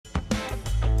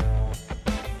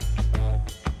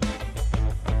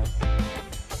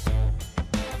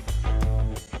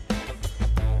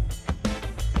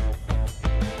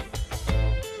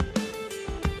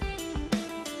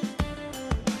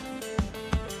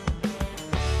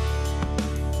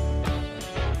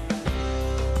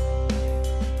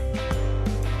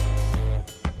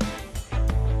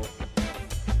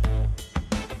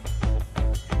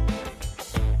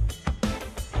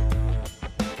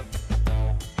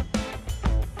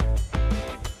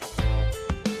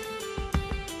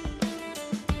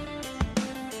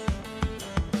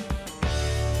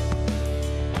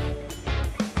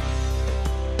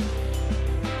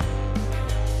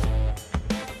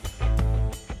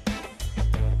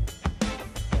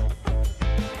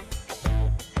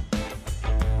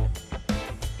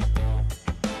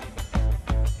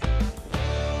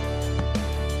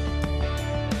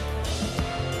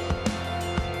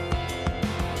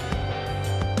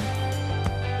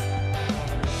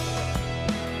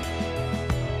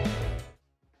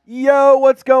Yo,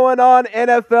 what's going on,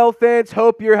 NFL fans?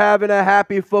 Hope you're having a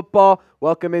happy football.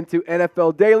 Welcome into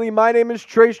NFL Daily. My name is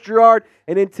Trace Girouard,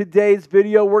 and in today's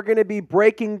video, we're going to be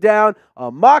breaking down a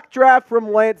mock draft from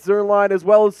Zierlein, as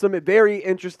well as some very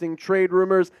interesting trade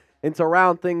rumors. And to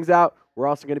round things out, we're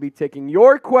also going to be taking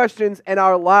your questions and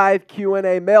our live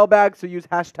Q&A mailbag, so use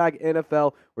hashtag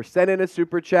NFL or send in a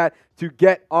super chat to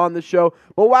get on the show.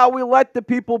 But while we let the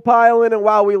people pile in and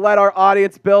while we let our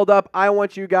audience build up, I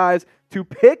want you guys to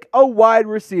pick a wide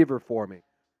receiver for me.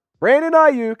 Brandon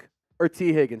Aiyuk or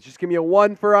Tee Higgins. Just give me a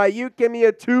 1 for Aiyuk, give me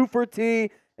a 2 for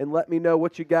T, and let me know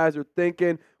what you guys are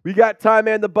thinking. We got Ty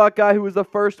Man the Buckeye, who was the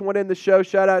first one in the show.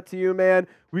 Shout out to you, man.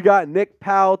 We got Nick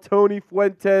Powell, Tony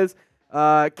Fuentes,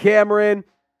 Cameron,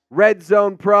 Red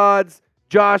Zone Prods,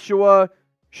 Joshua,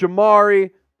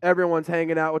 Shamari. Everyone's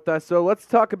hanging out with us. So let's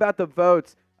talk about the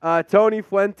votes. Tony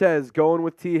Fuentes going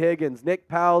with Tee Higgins. Nick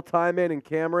Powell, Tyman, and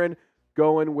Cameron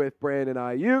going with Brandon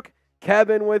Aiyuk.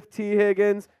 Kevin with Tee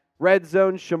Higgins. Red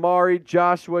Zone, Shamari,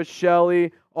 Joshua,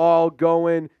 Shelley, all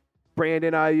going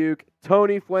Brandon Aiyuk.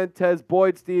 Tony Fuentes,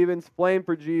 Boyd Stevens, Flame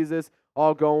for Jesus,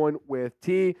 all going with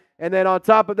T. And then on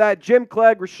top of that, Jim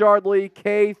Clegg, Rashard Lee,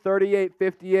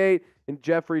 K3858, and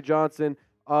Jeffrey Johnson.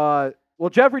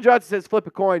 Jeffrey Johnson says flip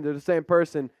a coin. They're the same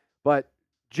person. But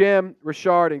Jim,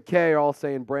 Rashard, and K are all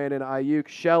saying Brandon Aiyuk.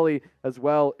 Shelley as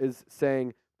well is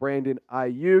saying Brandon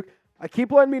Aiyuk.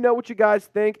 Keep letting me know what you guys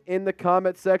think in the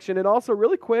comment section. And also,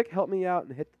 really quick, help me out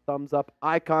and hit the thumbs up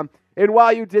icon. And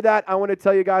while you did that, I want to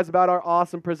tell you guys about our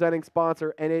awesome presenting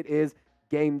sponsor, and it is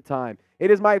Game Time. It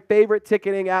is my favorite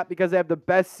ticketing app because they have the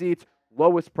best seats,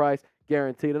 lowest price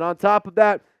guaranteed. And on top of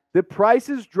that, the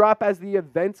prices drop as the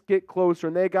events get closer,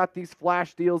 and they got these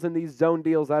flash deals and these zone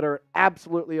deals that are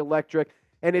absolutely electric,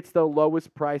 and it's the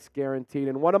lowest price guaranteed.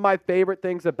 And one of my favorite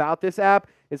things about this app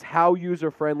is how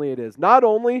user-friendly it is. Not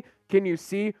only can you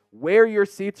see where your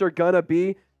seats are going to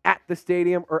be at the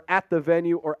stadium or at the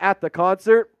venue or at the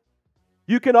concert,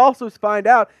 you can also find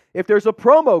out if there's a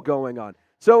promo going on.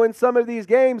 So in some of these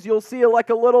games, you'll see like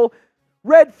a little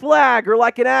red flag or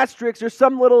like an asterisk or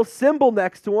some little symbol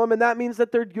next to them, and that means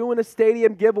that they're doing a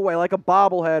stadium giveaway, like a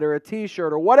bobblehead or a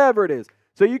t-shirt or whatever it is.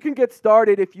 So you can get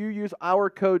started if you use our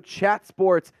code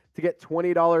CHATSPORTS to get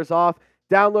 $20 off.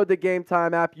 Download the Game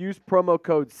Time app. Use promo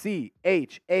code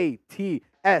CHATSPORTS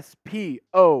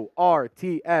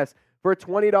for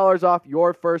 $20 off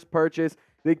your first purchase.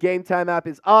 The Game Time app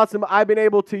is awesome. I've been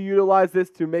able to utilize this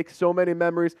to make so many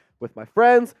memories with my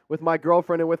friends, with my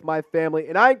girlfriend, and with my family.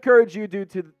 And I encourage you to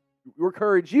do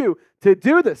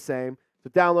the same. So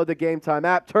download the Game Time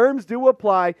app. Terms do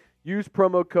apply. Use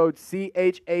promo code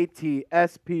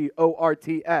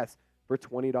CHATSPORTS for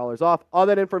 $20 off. All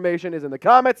that information is in the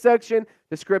comment section,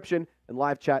 description, and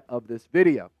live chat of this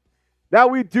video. Now,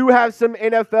 we do have some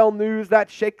NFL news that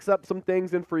shakes up some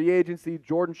things in free agency.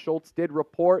 Jordan Schultz did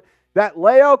report that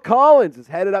Leo Collins is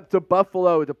headed up to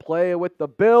Buffalo to play with the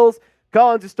Bills.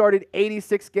 Collins has started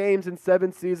 86 games in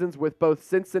 7 seasons with both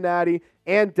Cincinnati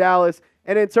and Dallas.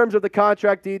 And in terms of the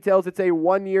contract details, it's a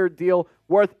 1-year deal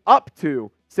worth up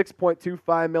to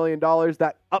 $6.25 million.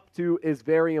 That up to is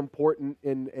very important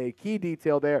in a key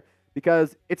detail there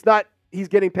because it's not he's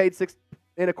getting paid 6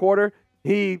 1/4.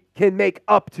 He can make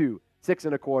up to 6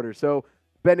 1/4. So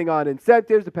depending on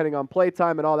incentives, depending on play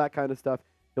time and all that kind of stuff,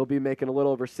 he'll be making a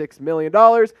little over $6 million.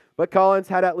 But Collins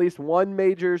had at least one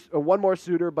more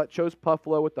suitor, but chose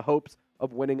Buffalo with the hopes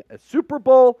of winning a Super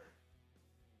Bowl.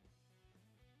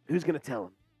 Who's going to tell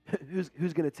him?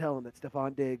 Who's going to tell him that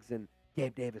Stefon Diggs and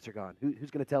Gabe Davis are gone?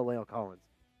 Who's going to tell Leo Collins?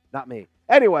 Not me.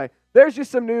 Anyway, there's just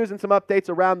some news and some updates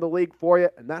around the league for you,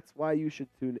 and that's why you should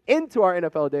tune into our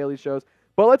NFL Daily shows.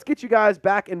 But let's get you guys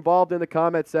back involved in the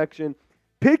comment section.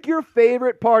 Pick your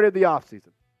favorite part of the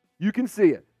offseason. You can see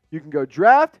it. You can go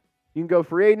draft, you can go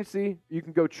free agency, you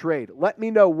can go trade. Let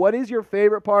me know, what is your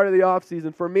favorite part of the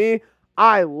offseason? For me,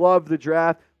 I love the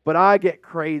draft, but I get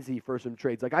crazy for some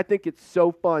trades. Like, I think it's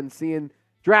so fun seeing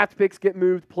draft picks get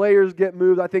moved, players get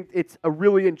moved. I think it's a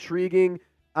really intriguing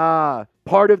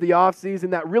part of the offseason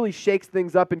that really shakes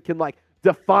things up and can, like,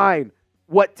 define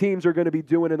what teams are going to be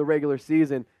doing in the regular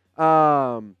season.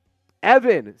 Evan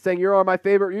saying you're my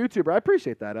favorite YouTuber. I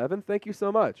appreciate that, Evan. Thank you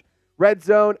so much. Red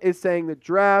Zone is saying the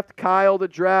draft. Kyle, the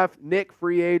draft. Nick,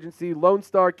 free agency. Lone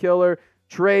Star Killer,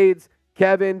 trades.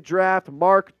 Kevin, draft.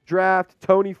 Mark, draft.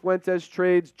 Tony Fuentes,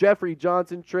 trades. Jeffrey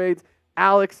Johnson, trades.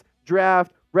 Alex,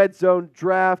 draft. Red Zone,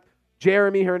 draft.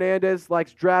 Jeremy Hernandez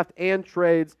likes draft and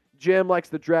trades. Jim likes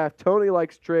the draft. Tony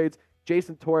likes trades.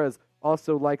 Jason Torres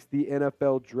also likes the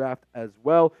NFL draft as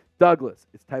well. Douglas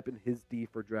is typing his D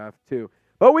for draft too.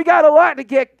 But we got a lot to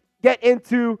get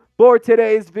into for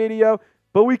today's video.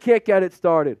 But we can't get it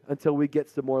started until we get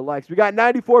some more likes. We got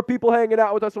 94 people hanging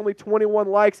out with us, only 21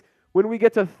 likes. When we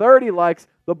get to 30 likes,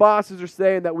 the bosses are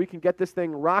saying that we can get this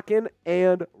thing rocking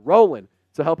and rolling.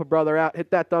 So help a brother out.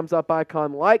 Hit that thumbs up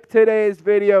icon, like today's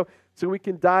video, so we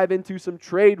can dive into some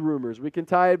trade rumors. We can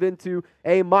dive into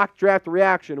a mock draft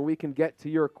reaction. We can get to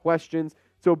your questions.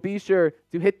 So be sure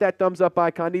to hit that thumbs up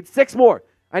icon. I need 6 more.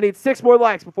 I need 6 more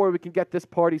likes before we can get this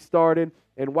party started.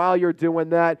 And while you're doing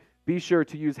that, be sure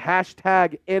to use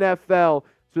hashtag NFL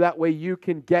so that way you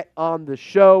can get on the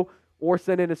show or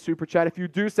send in a super chat. If you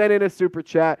do send in a super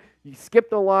chat, you skip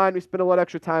the line. We spend a lot of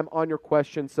extra time on your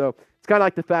questions. So it's kind of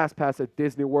like the fast pass at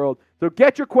Disney World. So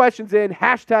get your questions in,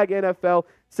 hashtag NFL,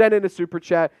 send in a super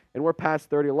chat, and we're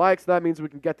past 30 likes. That means we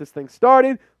can get this thing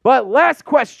started. But last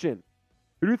question.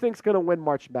 Who do you think is going to win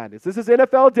March Madness? This is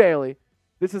NFL Daily.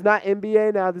 This is not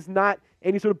NBA now. This is not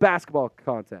any sort of basketball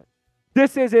content.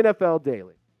 This is NFL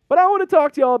Daily. But I want to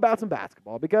talk to you all about some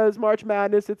basketball because March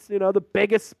Madness, it's, the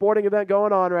biggest sporting event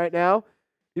going on right now.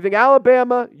 You think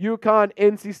Alabama, UConn,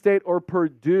 NC State, or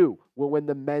Purdue will win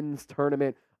the men's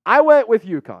tournament? I went with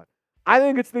UConn. I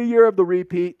think it's the year of the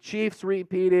repeat. Chiefs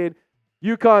repeated.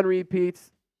 UConn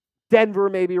repeats. Denver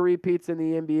maybe repeats in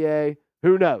the NBA.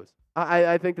 Who knows?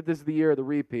 I think that this is the year of the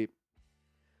repeat.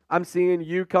 I'm seeing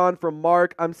UConn from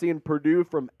Mark. I'm seeing Purdue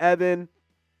from Evan.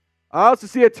 I also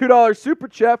see a $2 super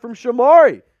chat from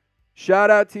Shamari.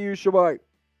 Shout out to you, Shamari.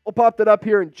 We'll pop that up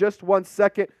here in just 1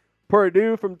 second.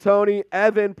 Purdue from Tony.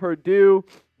 Evan, Purdue.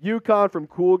 UConn from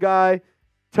Cool Guy.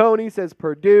 Tony says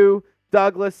Purdue.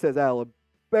 Douglas says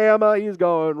Alabama. He's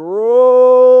going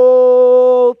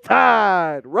roll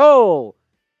tide. Roll.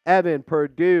 Evan,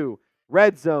 Purdue.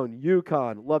 Red Zone,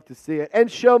 UConn. Love to see it. And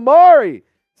Shamari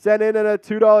sent in a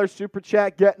 $2 super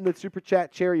chat, getting the super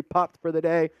chat cherry popped for the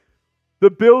day. The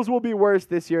Bills will be worse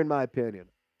this year, in my opinion.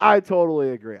 I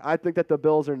totally agree. I think that the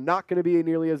Bills are not going to be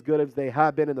nearly as good as they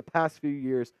have been in the past few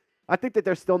years. I think that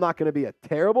they're still not going to be a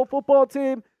terrible football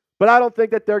team, but I don't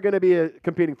think that they're going to be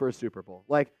competing for a Super Bowl.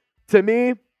 To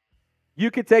me,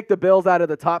 you could take the Bills out of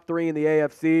the top 3 in the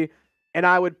AFC, and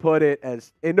I would put it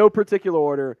as, in no particular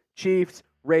order, Chiefs,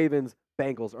 Ravens,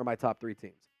 Bengals are my top 3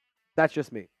 teams. That's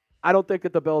just me. I don't think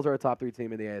that the Bills are a top 3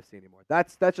 team in the AFC anymore.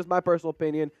 That's just my personal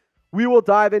opinion. We will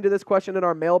dive into this question in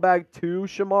our mailbag too,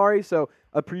 Shamari, so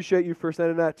appreciate you for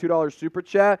sending that $2 super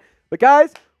chat. But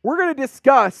guys, we're going to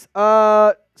discuss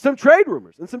some trade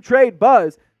rumors and some trade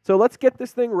buzz. So let's get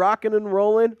this thing rocking and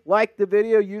rolling. Like the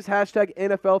video, use hashtag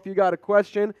NFL if you got a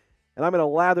question, and I'm going to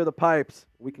lather the pipes.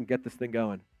 We can get this thing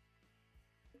going.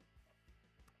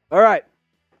 All right.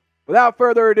 Without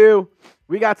further ado,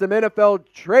 we got some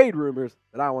NFL trade rumors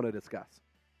that I want to discuss.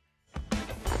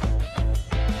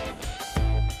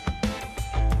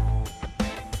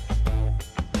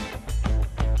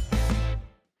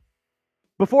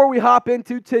 Before we hop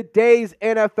into today's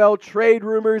NFL trade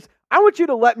rumors, I want you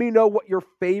to let me know what your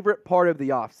favorite part of the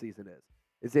offseason is.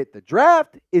 Is it the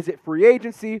draft? Is it free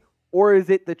agency? Or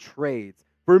is it the trades?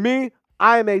 For me,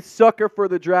 I am a sucker for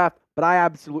the draft, but I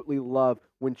absolutely love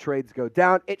when trades go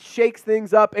down. It shakes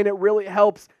things up, and it really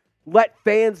helps let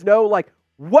fans know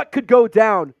what could go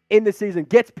down in the season.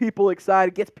 Gets people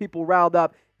excited, gets people riled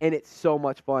up, and it's so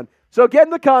much fun. So get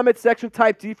in the comments section,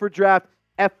 type D for draft,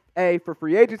 FA for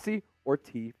free agency, or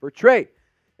T for trade.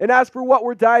 And as for what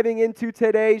we're diving into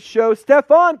today's show,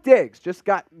 Stefon Diggs just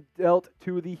got dealt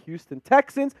to the Houston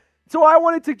Texans. So I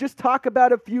wanted to just talk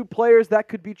about a few players that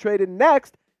could be traded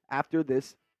next after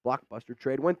this blockbuster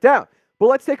trade went down. But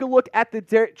let's take a look at the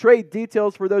trade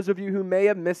details for those of you who may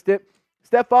have missed it.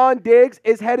 Stefon Diggs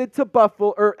is headed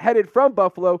from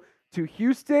Buffalo to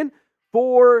Houston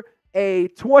for a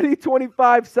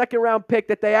 2025 second-round pick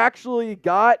that they actually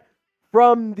got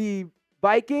from the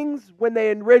Vikings when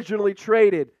they originally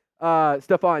traded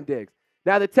Stefon Diggs.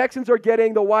 Now, the Texans are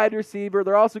getting the wide receiver.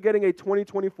 They're also getting a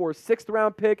 2024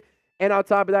 sixth-round pick, and on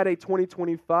top of that, a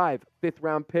 2025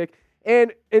 fifth-round pick.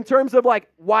 And in terms of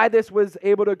why this was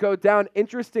able to go down,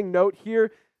 interesting note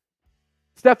here,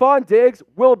 Stefon Diggs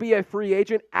will be a free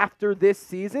agent after this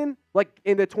season.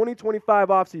 In the 2025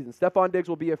 offseason, Stefon Diggs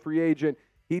will be a free agent.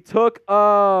 He took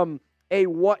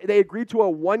they agreed to a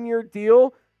one-year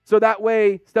deal, so that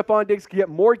way Stefon Diggs can get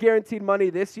more guaranteed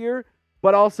money this year,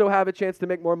 but also have a chance to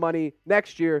make more money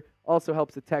next year. Also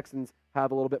helps the Texans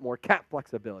have a little bit more cap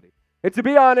flexibility. And to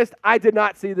be honest, I did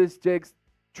not see this Diggs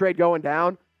trade going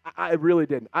down. I really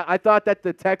didn't. I thought that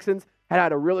the Texans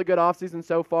had a really good offseason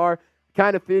so far.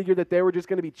 Kind of figured that they were just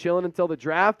going to be chilling until the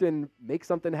draft and make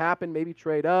something happen, maybe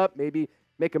trade up, maybe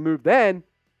make a move then.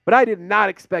 But I did not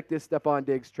expect this Stefon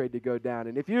Diggs trade to go down.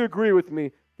 And if you agree with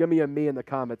me, give me a me in the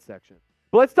comments section.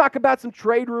 But let's talk about some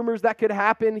trade rumors that could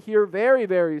happen here very,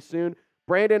 very soon.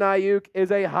 Brandon Aiyuk is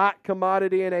a hot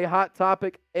commodity and a hot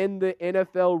topic in the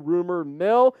NFL rumor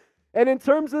mill. And in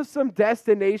terms of some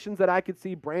destinations that I could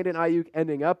see Brandon Aiyuk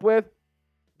ending up with,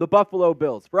 the Buffalo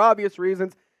Bills. For obvious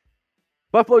reasons,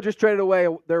 Buffalo just traded away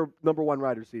their number one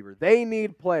wide receiver. They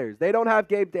need players. They don't have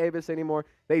Gabe Davis anymore.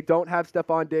 They don't have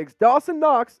Stefon Diggs. Dawson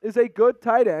Knox is a good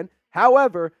tight end.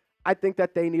 However, I think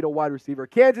that they need a wide receiver.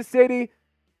 Kansas City,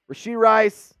 Rashee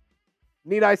Rice,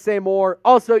 need I say more?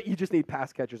 Also, you just need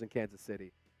pass catchers in Kansas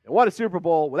City. They won a Super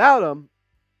Bowl without them,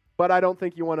 but I don't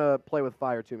think you want to play with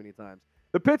fire too many times.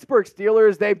 The Pittsburgh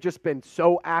Steelers, they've just been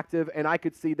so active, and I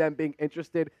could see them being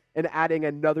interested in adding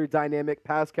another dynamic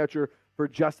pass catcher for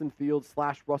Justin Fields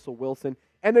 / Russell Wilson.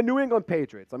 And the New England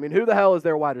Patriots. I mean, who the hell is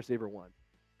their wide receiver one?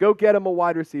 Go get him a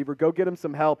wide receiver. Go get him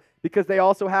some help because they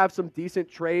also have some decent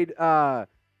trade.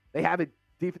 They have a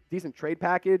decent trade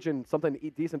package and something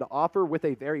decent to offer with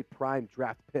a very prime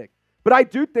draft pick. But I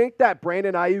do think that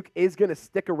Brandon Aiyuk is going to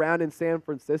stick around in San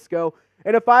Francisco.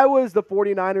 And if I was the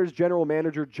 49ers general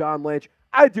manager, John Lynch,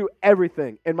 I'd do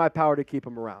everything in my power to keep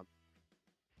him around.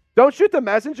 Don't shoot the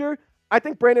messenger. I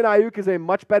think Brandon Aiyuk is a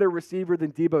much better receiver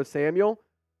than Deebo Samuel.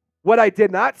 What I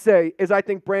did not say is I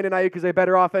think Brandon Aiyuk is a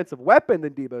better offensive weapon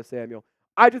than Deebo Samuel.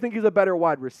 I just think he's a better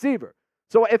wide receiver.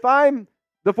 So if I'm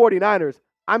the 49ers,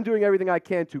 I'm doing everything I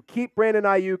can to keep Brandon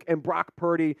Aiyuk and Brock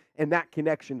Purdy and that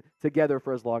connection together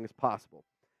for as long as possible.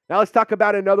 Now let's talk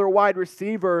about another wide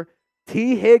receiver,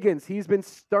 Tee Higgins. He's been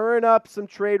stirring up some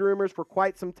trade rumors for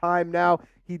quite some time now.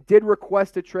 He did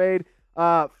request a trade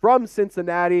from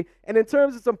Cincinnati. And in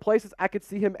terms of some places I could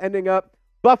see him ending up,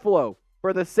 Buffalo,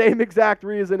 for the same exact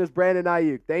reason as Brandon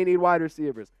Aiyuk. They need wide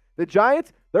receivers. The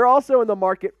Giants, they're also in the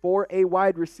market for a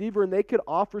wide receiver, and they could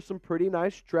offer some pretty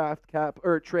nice draft cap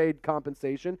or trade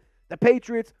compensation. The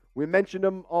Patriots, we mentioned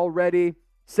them already,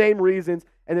 same reasons.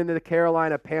 And then the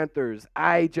Carolina Panthers,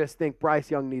 I just think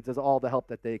Bryce Young needs all the help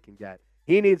that they can get.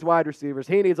 He needs wide receivers.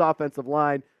 He needs offensive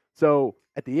line. So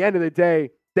at the end of the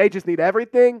day, they just need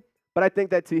everything. But I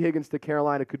think that Tee Higgins to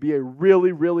Carolina could be a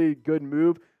really, really good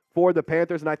move for the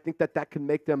Panthers, and I think that that can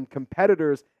make them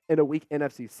competitors in a weak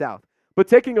NFC South. But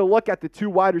taking a look at the two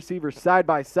wide receivers side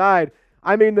by side,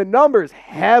 I mean, the numbers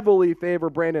heavily favor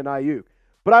Brandon Aiyuk.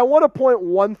 But I want to point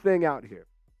one thing out here.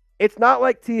 It's not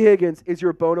like Tee Higgins is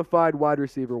your bona fide wide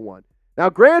receiver one. Now,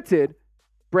 granted,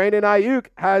 Brandon Aiyuk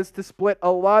has to split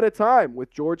a lot of time with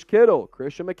George Kittle,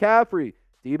 Christian McCaffrey,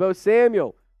 Deebo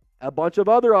Samuel, a bunch of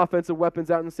other offensive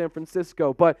weapons out in San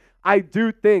Francisco. But I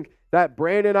do think that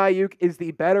Brandon Aiyuk is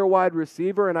the better wide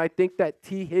receiver, and I think that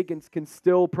Tee Higgins can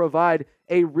still provide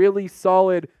a really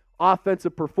solid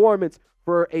offensive performance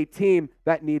for a team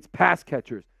that needs pass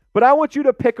catchers. But I want you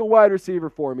to pick a wide receiver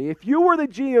for me. If you were the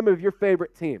GM of your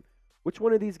favorite team, which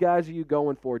one of these guys are you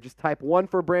going for? Just type 1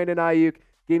 for Brandon Aiyuk,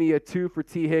 give me a 2 for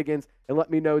Tee Higgins, and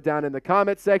let me know down in the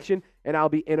comments section, and I'll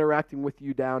be interacting with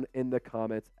you down in the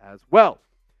comments as well.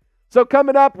 So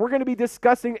coming up, we're going to be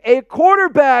discussing a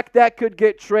quarterback that could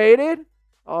get traded.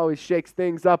 Always shakes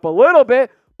things up a little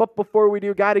bit. But before we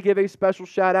do, got to give a special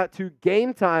shout out to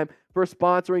Game Time for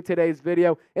sponsoring today's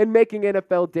video and making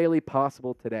NFL Daily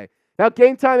possible today. Now,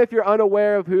 Game Time, if you're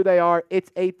unaware of who they are,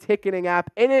 it's a ticketing app,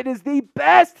 and it is the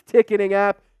best ticketing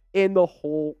app in the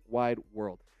whole wide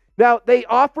world. Now, they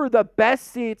offer the best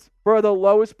seats for the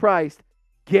lowest price,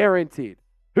 guaranteed.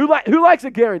 Who likes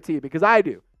a guarantee? Because I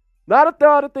do. Not a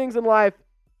lot of things in life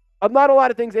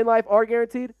are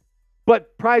guaranteed,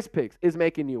 but Prize Picks is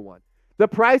making you one. The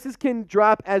prices can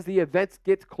drop as the events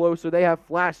get closer. They have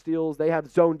flash deals, they have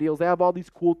zone deals, they have all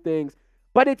these cool things,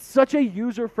 but it's such a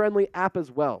user-friendly app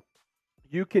as well.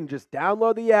 You can just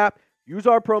download the app, use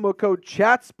our promo code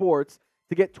CHATSPORTS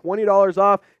to get $20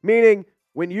 off, meaning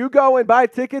when you go and buy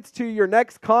tickets to your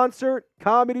next concert,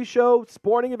 comedy show,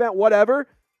 sporting event, whatever,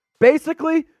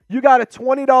 basically you got a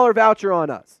 $20 voucher on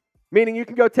us, meaning you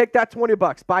can go take that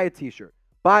 $20, buy a t-shirt,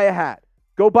 buy a hat,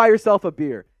 go buy yourself a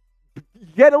beer,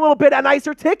 get a little bit of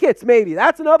nicer tickets maybe.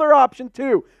 That's another option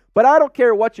too. But I don't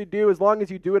care what you do as long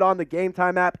as you do it on the Game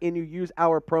Time app and you use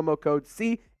our promo code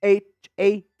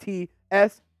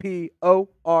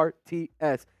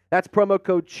CHATSPORTS. That's promo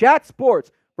code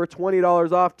CHATSPORTS for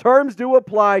 $20 off. Terms do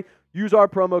apply. Use our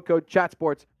promo code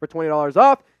CHATSPORTS for $20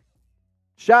 off.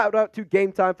 Shout out to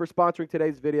Game Time for sponsoring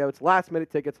today's video. It's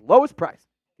last-minute tickets, lowest price,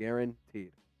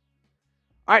 guaranteed.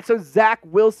 All right, so Zach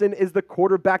Wilson is the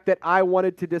quarterback that I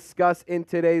wanted to discuss in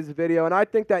today's video, and I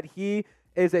think that he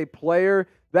is a player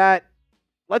that,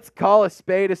 let's call a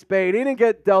spade a spade. He didn't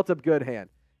get dealt a good hand.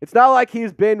 It's not like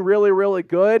he's been really, really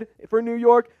good for New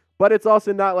York, but it's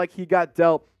also not like he got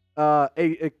dealt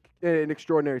an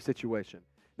extraordinary situation.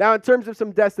 Now, in terms of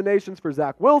some destinations for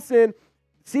Zach Wilson,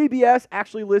 CBS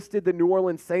actually listed the New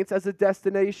Orleans Saints as a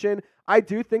destination. I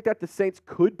do think that the Saints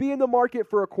could be in the market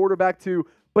for a quarterback too,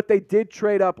 but they did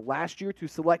trade up last year to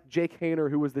select Jake Haener,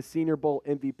 who was the Senior Bowl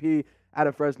MVP out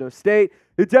of Fresno State.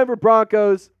 The Denver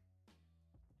Broncos,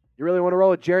 you really want to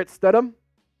roll with Jarrett Stidham?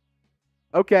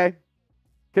 Okay.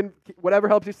 Whatever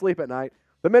helps you sleep at night.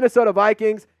 The Minnesota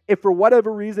Vikings, if for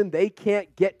whatever reason they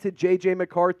can't get to J.J.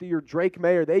 McCarthy or Drake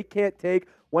May, or they can't take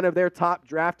one of their top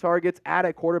draft targets at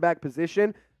a quarterback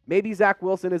position, maybe Zach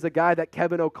Wilson is a guy that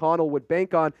Kevin O'Connell would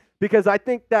bank on, because I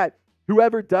think that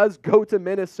whoever does go to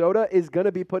Minnesota is going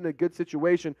to be put in a good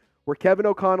situation where Kevin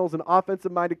O'Connell's an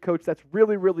offensive-minded coach that's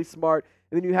really, really smart,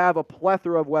 and then you have a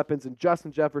plethora of weapons in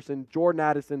Justin Jefferson, Jordan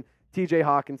Addison, TJ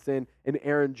Hawkinson, and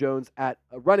Aaron Jones at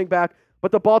running back.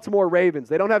 But the Baltimore Ravens,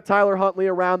 they don't have Tyler Huntley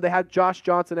around. They have Josh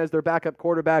Johnson as their backup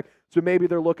quarterback, so maybe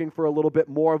they're looking for a little bit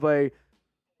more of a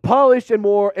polished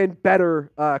and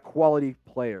better quality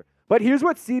player. But here's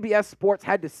what CBS Sports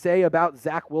had to say about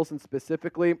Zach Wilson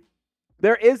specifically.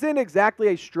 There isn't exactly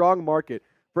a strong market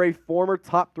for a former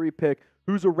top 3 pick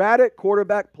whose erratic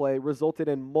quarterback play resulted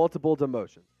in multiple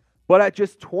demotions. But at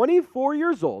just 24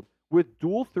 years old, with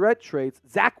dual threat traits,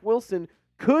 Zach Wilson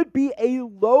could be a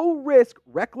low-risk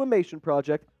reclamation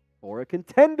project for a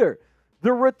contender.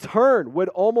 The return would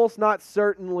almost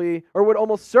certainly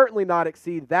not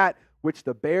exceed that which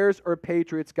the Bears or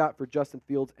Patriots got for Justin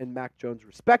Fields and Mac Jones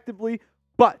respectively.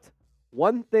 But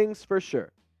one thing's for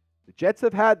sure, the Jets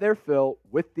have had their fill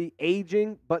with the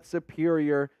aging but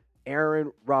superior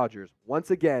Aaron Rodgers,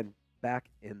 once again back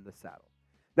in the saddle.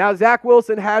 Now, Zach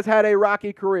Wilson has had a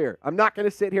rocky career. I'm not going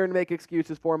to sit here and make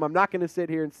excuses for him. I'm not going to sit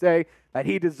here and say that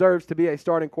he deserves to be a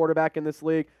starting quarterback in this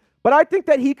league. But I think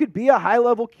that he could be a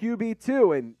high-level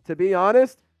QB2. And to be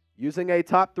honest, using a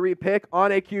top 3 pick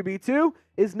on a QB2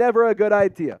 is never a good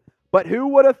idea. But who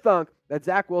would have thunk that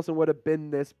Zach Wilson would have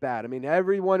been this bad? I mean,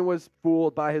 everyone was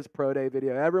fooled by his pro day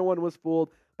video. Everyone was fooled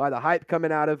by the hype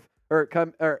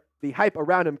the hype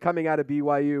around him coming out of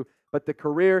BYU. But the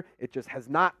career, it just has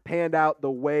not panned out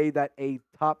the way that a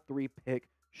top 3 pick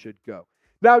should go.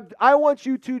 Now, I want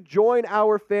you to join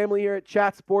our family here at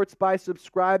Chat Sports by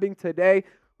subscribing today.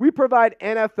 We provide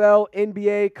NFL,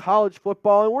 NBA, college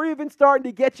football, and we're even starting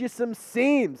to get you some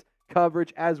Seams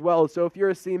coverage as well. So if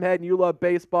you're a Seam head and you love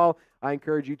baseball, I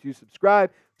encourage you to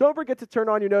subscribe. Don't forget to turn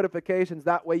on your notifications.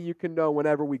 That way you can know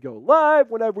whenever we go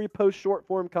live, whenever we post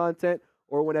short-form content,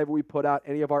 or whenever we put out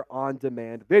any of our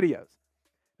on-demand videos.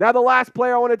 Now, the last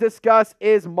player I want to discuss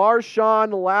is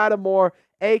Marshon Lattimore,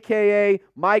 a.k.a.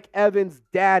 Mike Evans'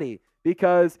 daddy,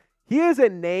 because he is a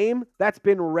name that's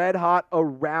been red hot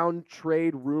around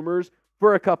trade rumors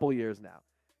for a couple years now.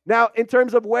 Now, in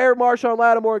terms of where Marshon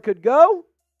Lattimore could go,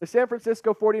 the San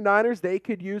Francisco 49ers, they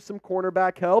could use some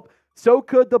cornerback help. So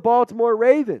could the Baltimore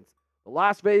Ravens. The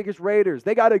Las Vegas Raiders,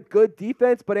 they got a good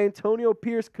defense, but Antonio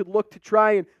Pierce could look to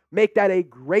try and make that a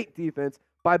great defense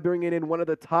by bringing in one of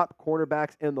the top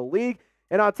cornerbacks in the league.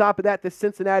 And on top of that, the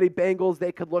Cincinnati Bengals,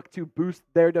 they could look to boost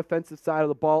their defensive side of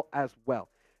the ball as well.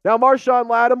 Now, Marshon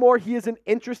Lattimore, he is an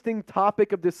interesting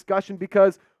topic of discussion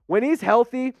because when he's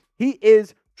healthy, he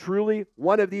is truly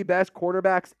one of the best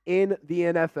cornerbacks in the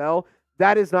NFL.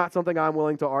 That is not something I'm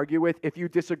willing to argue with. If you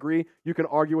disagree, you can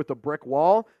argue with the brick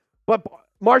wall. But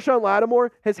Marshon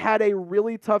Lattimore has had a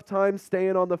really tough time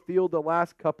staying on the field the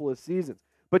last couple of seasons.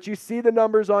 But you see the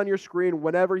numbers on your screen.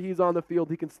 Whenever he's on the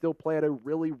field, he can still play at a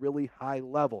really, really high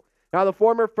level. Now, the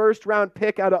former first-round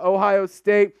pick out of Ohio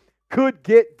State could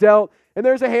get dealt, and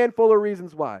there's a handful of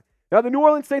reasons why. Now, the New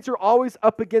Orleans Saints are always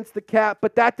up against the cap,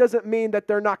 but that doesn't mean that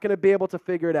they're not going to be able to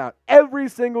figure it out. Every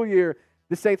single year,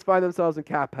 the Saints find themselves in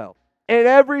cap hell. And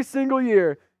every single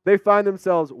year, they find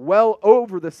themselves well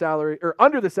over the salary, or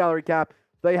under the salary cap.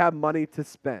 They have money to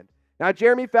spend. Now,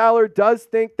 Jeremy Fowler does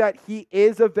think that he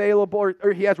is available,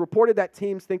 or he has reported that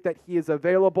teams think that he is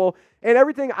available. And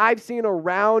everything I've seen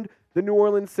around the New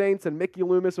Orleans Saints and Mickey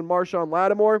Loomis and Marshon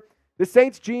Lattimore, the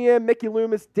Saints GM, Mickey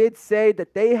Loomis, did say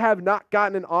that they have not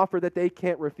gotten an offer that they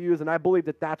can't refuse. And I believe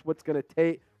that that's what's going to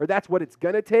take, or that's what it's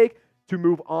going to take to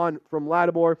move on from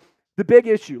Lattimore. The big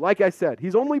issue, like I said,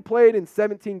 he's only played in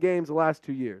 17 games the last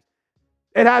 2 years.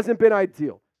 It hasn't been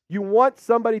ideal. You want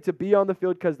somebody to be on the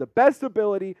field because the best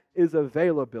ability is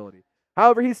availability.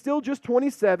 However, he's still just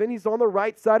 27. He's on the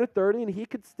right side of 30, and he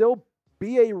could still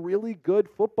be a really good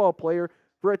football player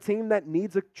for a team that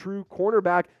needs a true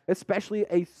cornerback, especially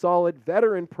a solid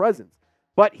veteran presence.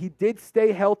 But he did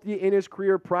stay healthy in his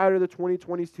career prior to the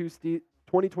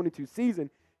 2022 season.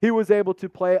 He was able to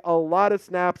play a lot of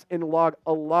snaps and log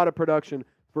a lot of production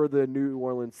for the New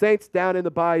Orleans Saints down in the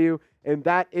Bayou, and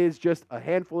that is just a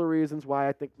handful of reasons why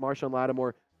I think Marshon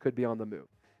Lattimore could be on the move.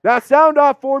 Now, sound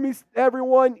off for me,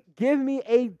 everyone. Give me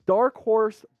a dark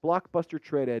horse blockbuster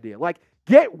trade idea. Like,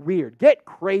 get weird. Get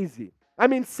crazy. I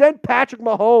mean, send Patrick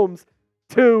Mahomes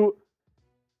to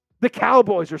the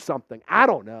Cowboys or something. I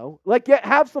don't know. Like,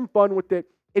 have some fun with it.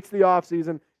 It's the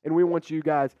offseason, and we want you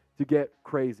guys to get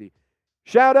crazy.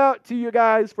 Shout out to you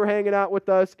guys for hanging out with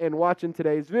us and watching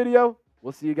today's video.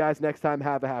 We'll see you guys next time.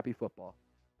 Have a happy football.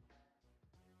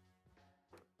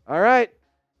 All right.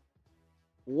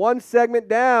 1 segment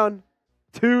down.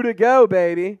 2 to go,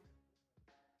 baby.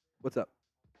 What's up?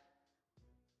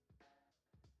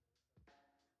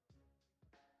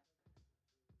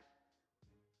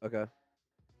 Okay.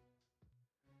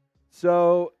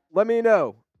 So let me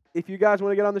know. If you guys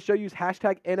want to get on the show, use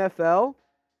hashtag NFL.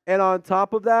 And on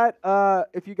top of that,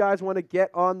 if you guys want to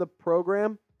get on the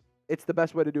program, it's the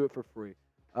best way to do it for free.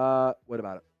 What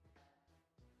about it?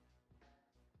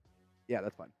 Yeah,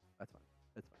 that's fine. That's fine.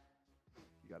 That's fine.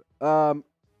 You got it.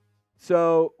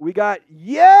 So we got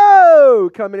Yo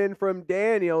coming in from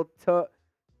Daniel.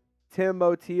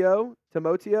 Timoteo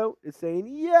is saying,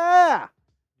 yeah.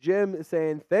 Jim is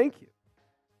saying, thank you.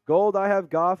 Gold, I have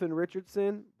Goff and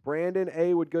Richardson. Brandon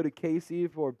A would go to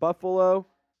KC for Buffalo.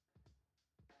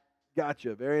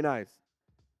 Gotcha. Very nice.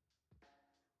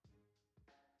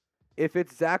 If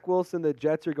it's Zach Wilson, the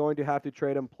Jets are going to have to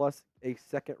trade him plus a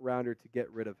second rounder to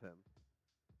get rid of him.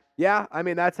 Yeah, I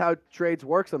mean, that's how trades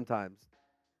work sometimes.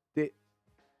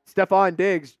 Stefon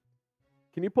Diggs.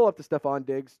 Can you pull up the Stefon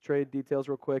Diggs trade details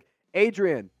real quick?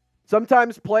 Adrian,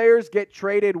 sometimes players get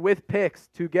traded with picks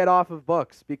to get off of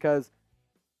books because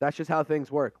that's just how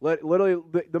things work. Literally,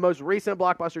 the most recent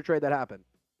blockbuster trade that happened.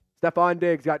 Stefon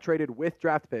Diggs got traded with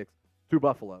draft picks to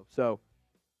Buffalo. So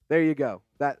there you go.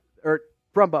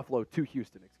 From Buffalo to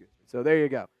Houston, excuse me. So there you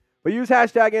go. But use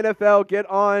hashtag NFL, get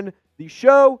on the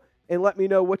show, and let me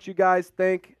know what you guys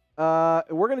think. We're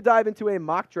going to dive into a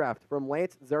mock draft from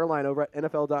Lance Zierlein over at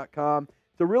NFL.com.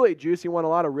 It's a really juicy one, a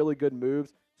lot of really good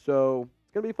moves. So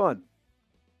it's going to be fun.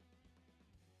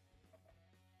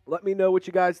 Let me know what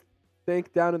you guys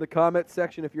think down in the comments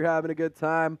section if you're having a good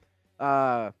time.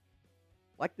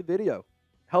 Like the video.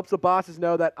 Helps the bosses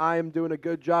know that I am doing a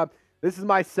good job. This is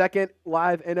my second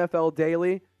live NFL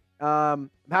Daily. I'm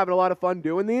having a lot of fun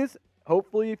doing these.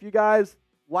 Hopefully, if you guys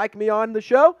like me on the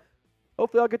show,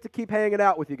 hopefully I'll get to keep hanging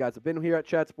out with you guys. I've been here at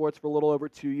Chat Sports for a little over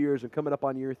 2 years and coming up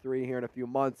on year 3 here in a few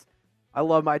months. I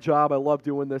love my job. I love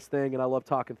doing this thing, and I love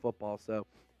talking football. So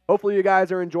hopefully you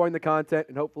guys are enjoying the content,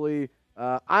 and hopefully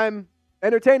I'm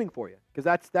entertaining for you because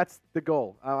that's the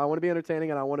goal. I want to be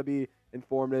entertaining, and I want to be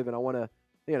informative, and I want to,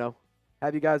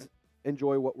 have you guys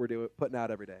enjoy what we're putting out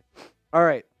every day. All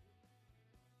right.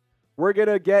 We're going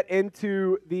to get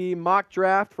into the mock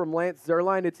draft from Lance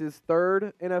Zierlein. It's his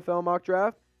 3rd NFL mock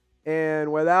draft.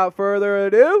 And without further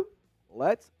ado,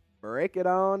 let's break it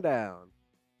on down.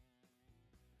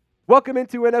 Welcome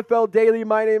into NFL Daily.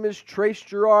 My name is Trace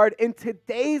Girouard. In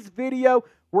today's video,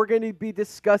 we're going to be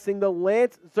discussing the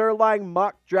Lance Zierlein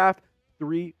mock draft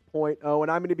 3.0.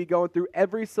 And I'm going to be going through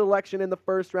every selection in the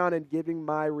first round and giving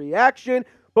my reaction.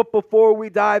 But before we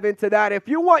dive into that, if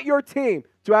you want your team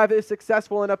to have a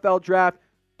successful NFL draft,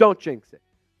 don't jinx it.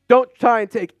 Don't try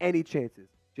and take any chances.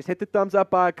 Just hit the thumbs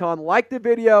up icon, like the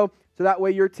video, so that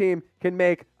way your team can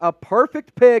make a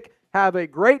perfect pick, have a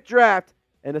great draft,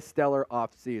 and a stellar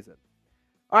offseason.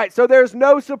 All right, so there's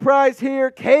no surprise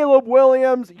here. Caleb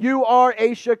Williams, you are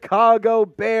a Chicago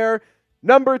Bear.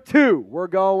 Number 2, we're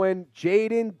going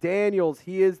Jaden Daniels.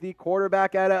 He is the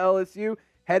quarterback out of LSU,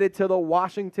 headed to the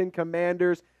Washington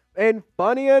Commanders. And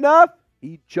funny enough,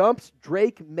 he jumps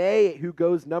Drake May, who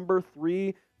goes number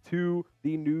 3 to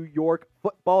the New York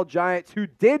Football Giants, who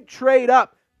did trade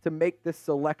up to make this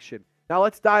selection. Now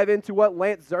let's dive into what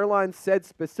Lance Zierlein said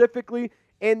specifically.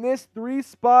 In this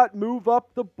 3-spot move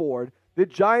up the board, the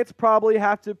Giants probably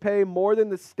have to pay more than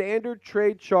the standard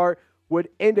trade chart would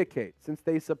indicate, since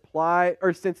the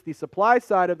supply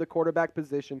side of the quarterback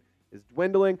position is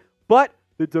dwindling, but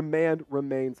the demand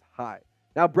remains high.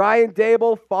 Now, Brian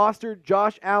Daboll fostered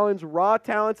Josh Allen's raw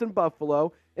talents in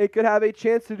Buffalo and could have a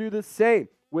chance to do the same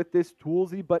with this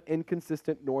toolsy but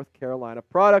inconsistent North Carolina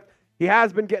product. He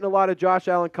has been getting a lot of Josh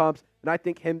Allen comps, and I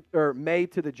think May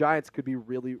to the Giants could be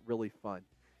really, really fun.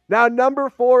 Now, number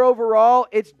 4 overall,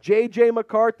 it's J.J.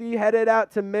 McCarthy headed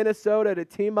out to Minnesota to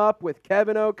team up with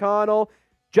Kevin O'Connell,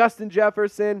 Justin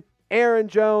Jefferson, Aaron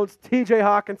Jones, T.J.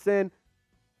 Hawkinson,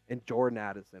 and Jordan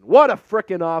Addison. What a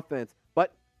freaking offense.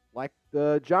 But like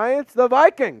the Giants, the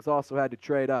Vikings also had to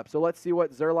trade up. So let's see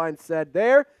what Zierlein said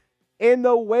there. In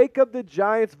the wake of the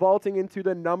Giants vaulting into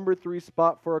the number 3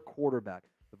 spot for a quarterback,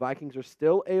 the Vikings are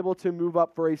still able to move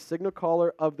up for a signal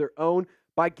caller of their own,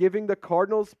 by giving the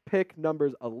Cardinals pick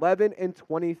numbers 11 and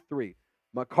 23.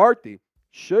 McCarthy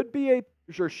should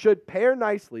pair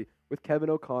nicely with Kevin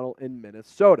O'Connell in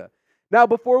Minnesota. Now,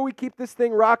 before we keep this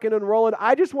thing rocking and rolling,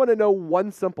 I just want to know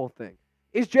one simple thing.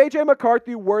 Is J.J.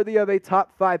 McCarthy worthy of a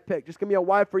top 5 pick? Just give me a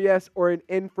Y for yes or an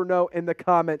N for no in the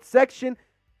comment section.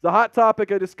 It's a hot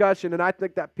topic of discussion, and I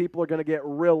think that people are going to get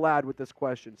real loud with this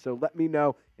question. So let me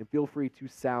know, and feel free to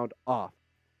sound off.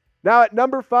 Now, at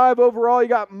number 5 overall, you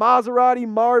got Maserati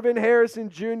Marvin Harrison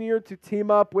Jr. to team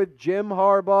up with Jim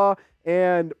Harbaugh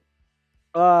and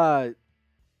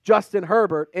Justin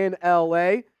Herbert in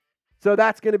L.A., so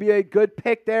that's going to be a good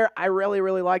pick there. I really,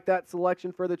 really like that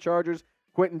selection for the Chargers.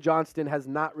 Quentin Johnston has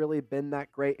not really been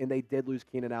that great, and they did lose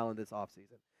Keenan Allen this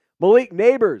offseason. Malik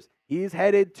Neighbors, he's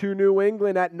headed to New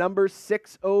England at number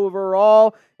 6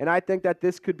 overall, and I think that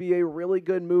this could be a really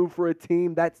good move for a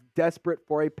team that's desperate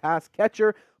for a pass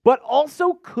catcher, but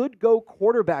also could go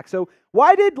quarterback. So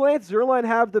why did Lance Zierlein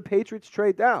have the Patriots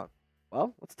trade down?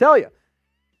 Well, let's tell you.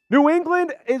 New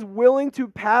England is willing to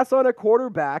pass on a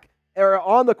quarterback or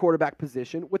on the quarterback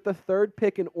position with the 3rd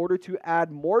pick in order to add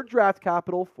more draft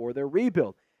capital for their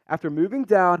rebuild. After moving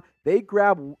down, they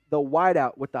grab the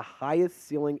wideout with the highest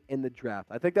ceiling in the draft.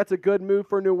 I think that's a good move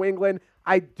for New England.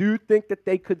 I do think that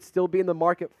they could still be in the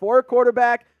market for a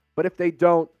quarterback, but if they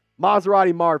don't,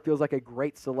 Maserati Marv feels like a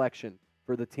great selection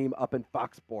for the team up in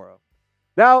Foxborough.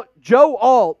 Now, Joe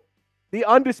Alt, the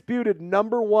undisputed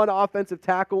number 1 offensive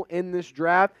tackle in this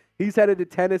draft, he's headed to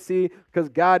Tennessee because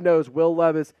God knows Will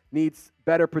Levis needs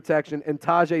better protection and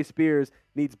Tajay Spears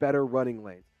needs better running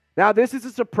lanes. Now, this is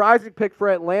a surprising pick for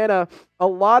Atlanta. A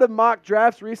lot of mock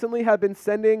drafts recently have been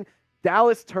sending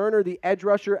Dallas Turner, the edge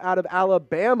rusher out of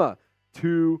Alabama,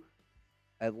 to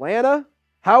Atlanta.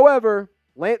 However,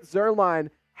 Lance Zierlein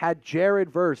had Jared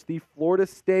Verse, the Florida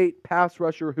State pass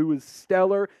rusher who is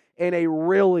stellar and a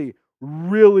really,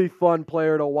 really fun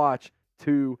player to watch,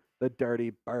 to the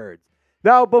Dirty Birds.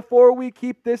 Now, before we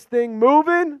keep this thing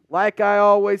moving, like I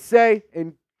always say,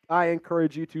 and I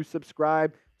encourage you to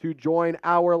subscribe to join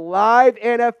our live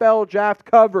NFL draft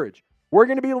coverage. We're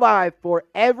going to be live for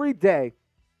every day,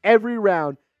 every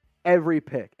round, every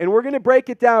pick. And we're going to break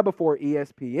it down before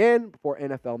ESPN, before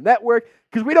NFL Network,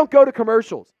 because we don't go to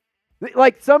commercials.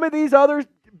 Like some of these other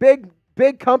big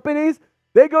companies,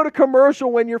 they go to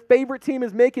commercial when your favorite team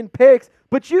is making picks,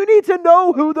 but you need to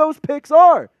know who those picks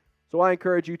are. So I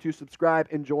encourage you to subscribe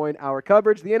and join our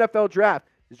coverage. The NFL draft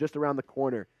is just around the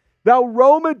corner. Now,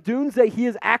 Rome Odunze, he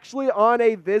is actually on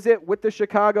a visit with the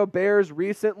Chicago Bears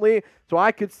recently, so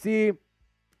I could see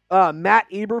Matt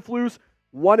Eberflus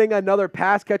wanting another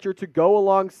pass catcher to go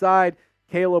alongside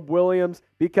Caleb Williams,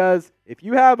 because if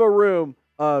you have a room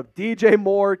of DJ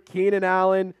Moore, Keenan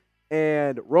Allen,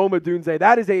 and Rome Odunze,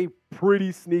 that is a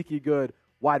pretty sneaky good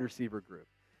wide receiver group.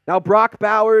 Now, Brock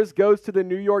Bowers goes to the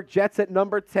New York Jets at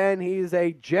number 10. He's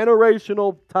a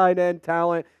generational tight end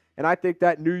talent, and I think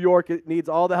that New York needs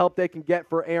all the help they can get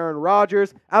for Aaron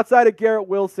Rodgers. Outside of Garrett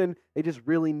Wilson, they just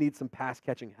really need some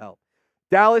pass-catching help.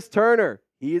 Dallas Turner,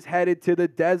 he is headed to the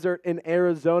desert in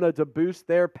Arizona to boost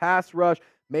their pass rush.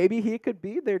 Maybe he could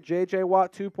be their J.J.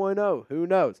 Watt 2.0. Who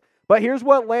knows? But here's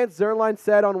what Lance Zierlein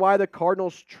said on why the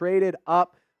Cardinals traded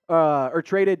up or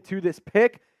traded to this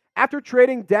pick. After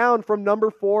trading down from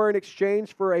number 4 in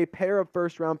exchange for a pair of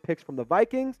first-round picks from the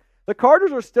Vikings, the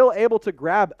Cardinals are still able to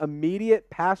grab immediate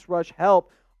pass rush help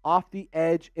off the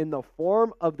edge in the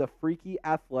form of the freaky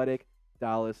athletic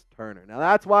Dallas Turner. Now,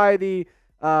 that's why the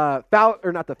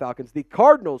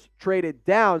Cardinals traded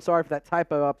down. Sorry for that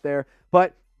typo up there,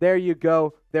 but there you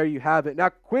go. There you have it.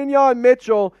 Now, Quinyon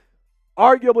Mitchell,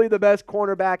 arguably the best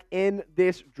cornerback in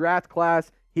this draft class.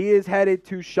 He is headed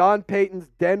to Sean Payton's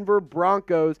Denver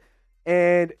Broncos,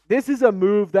 and this is a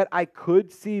move that I could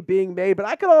see being made, but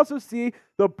I could also see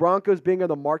the Broncos being in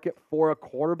the market for a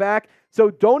quarterback, so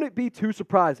don't be too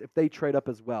surprised if they trade up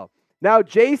as well. Now,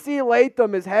 J.C.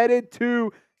 Latham is headed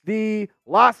to the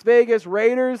Las Vegas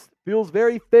Raiders. Feels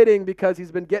very fitting because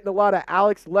he's been getting a lot of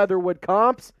Alex Leatherwood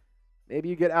comps. Maybe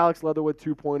you get Alex Leatherwood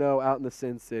 2.0 out in the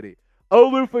Sin City.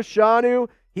 Olu Fashanu,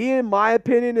 he, in my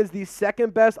opinion, is the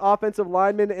second best offensive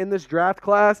lineman in this draft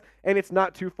class, and it's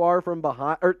not too far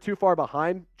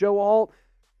behind Joe Alt.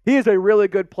 He is a really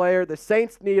good player. The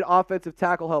Saints need offensive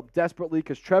tackle help desperately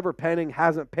because Trevor Penning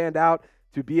hasn't panned out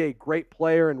to be a great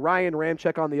player, and Ryan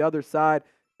Ramczyk on the other side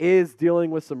is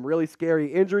dealing with some really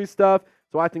scary injury stuff.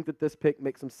 So I think that this pick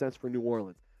makes some sense for New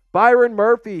Orleans. Byron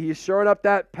Murphy, he's showing up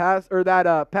that pass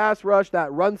rush,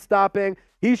 that run stopping.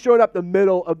 He's showing up the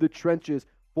middle of the trenches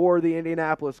for the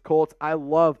Indianapolis Colts. I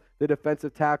love the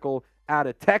defensive tackle out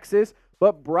of Texas.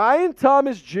 But Brian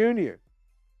Thomas Jr.,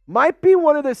 might be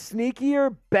one of the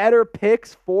sneakier, better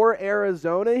picks for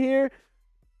Arizona here.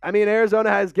 I mean, Arizona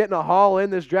has getting a haul in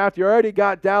this draft. You already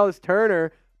got Dallas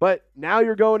Turner, but now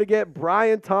you're going to get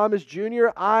Brian Thomas Jr.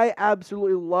 I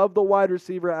absolutely love the wide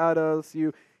receiver out of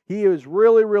LSU. He is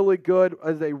really, really good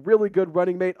as a really good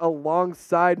running mate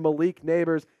alongside Malik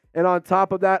Neighbors. And on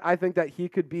top of that, I think that he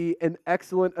could be an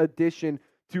excellent addition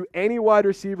to any wide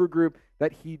receiver group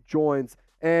that he joins.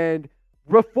 And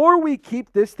before we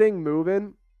keep this thing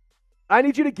moving, I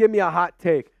need you to give me a hot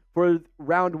take for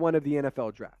round 1 of the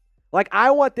NFL draft. Like,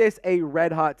 I want this a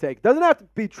red hot take. Doesn't have to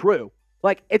be true.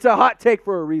 Like, it's a hot take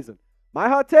for a reason. My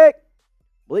hot take,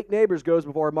 Malik Neighbors goes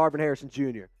before Marvin Harrison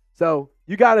Jr. So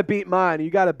you got to beat mine.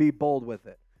 You got to be bold with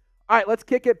it. All right, let's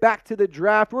kick it back to the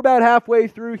draft. We're about halfway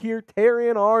through here.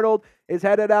 Terrion Arnold is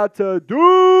headed out to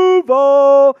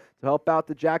Duval to help out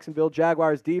the Jacksonville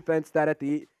Jaguars defense that at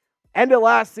the end of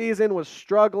last season was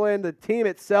struggling. The team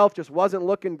itself just wasn't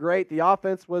looking great. The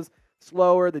offense was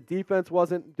slower. The defense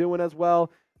wasn't doing as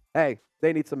well. Hey,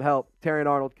 they need some help. Terrion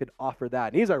Arnold could offer that.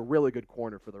 And he's a really good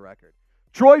corner for the record.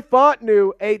 Troy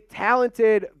Fontenot, a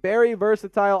talented, very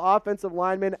versatile offensive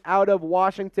lineman out of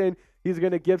Washington. He's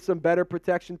going to give some better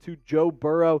protection to Joe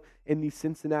Burrow in the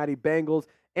Cincinnati Bengals.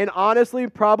 And honestly,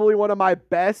 probably one of my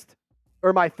best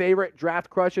or my favorite draft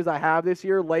crushes I have this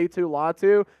year, Laiatu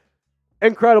Latu.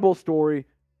 Incredible story.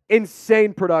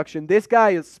 Insane production. This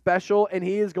guy is special, and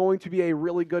he is going to be a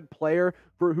really good player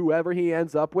for whoever he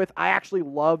ends up with. I actually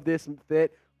love this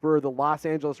fit for the Los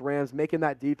Angeles Rams, making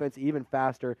that defense even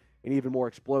faster and even more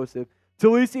explosive.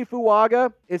 Talisi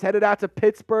Fuaga is headed out to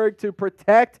Pittsburgh to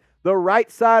protect the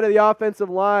right side of the offensive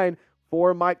line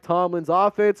for Mike Tomlin's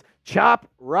offense. Chop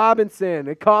Robinson.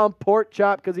 They call him Pork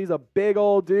Chop because he's a big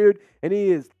old dude, and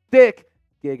he is thick,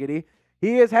 giggity.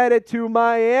 He is headed to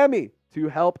Miami to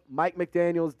help Mike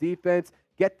McDaniel's defense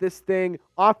get this thing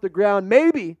off the ground,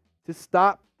 maybe to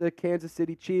stop the Kansas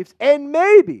City Chiefs, and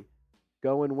maybe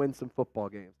go and win some football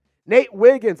games. Nate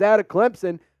Wiggins out of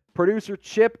Clemson. Producer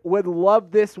Chip would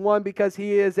love this one because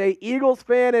he is a Eagles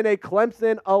fan and a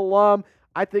Clemson alum.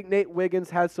 I think Nate Wiggins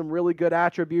has some really good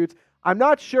attributes. I'm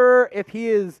not sure if he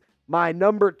is my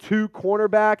number 2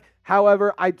 cornerback.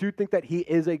 However, I do think that he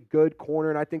is a good corner,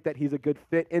 and I think that he's a good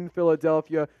fit in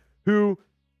Philadelphia, who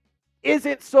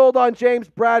isn't sold on James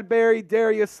Bradbury.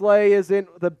 Darius Slay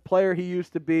isn't the player he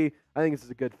used to be. I think this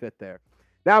is a good fit there.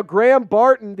 Now, Graham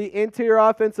Barton, the interior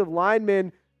offensive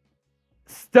lineman,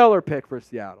 stellar pick for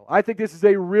Seattle. I think this is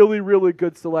a really, really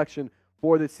good selection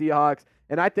for the Seahawks,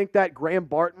 and I think that Graham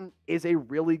Barton is a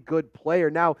really good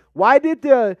player. Now, why did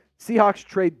the Seahawks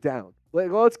trade down?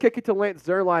 Let's kick it to Lance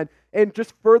Zierlein. And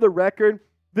just for the record,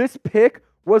 this pick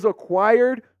was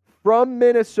acquired from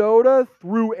Minnesota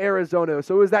through Arizona.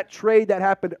 So it was that trade that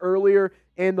happened earlier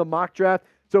in the mock draft.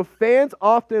 So fans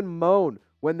often moan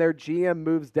when their GM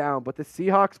moves down, but the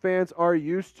Seahawks fans are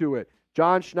used to it.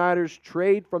 John Schneider's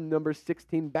trade from number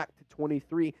 16 back to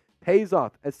 23 pays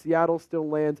off as Seattle still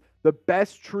lands the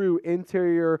best true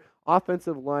interior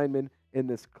offensive lineman in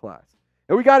this class.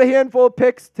 And we got a handful of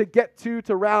picks to get to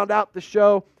round out the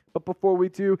show. But before we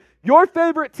do, your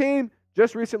favorite team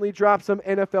just recently dropped some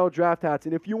NFL draft hats.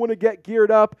 And if you want to get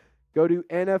geared up, go to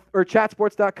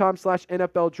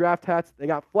chatsports.com/NFL draft hats. They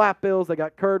got flat bills, they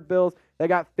got curved bills, they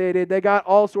got fitted, they got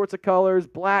all sorts of colors,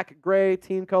 black, gray,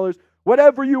 team colors,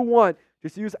 whatever you want.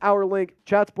 Just use our link,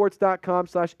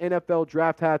 chatsports.com/NFL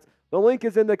draft hats. The link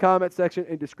is in the comment section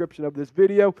and description of this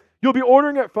video. You'll be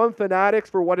ordering it from Fanatics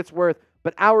for what it's worth,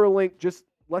 but our link just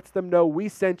lets them know we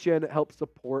sent you and it helps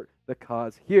support the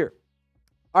cause here.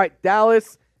 All right,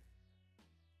 Dallas.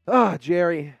 Oh,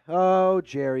 Jerry. Oh,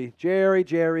 Jerry. Jerry.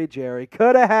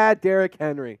 Could have had Derrick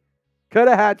Henry. Could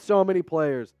have had so many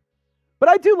players. But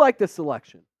I do like this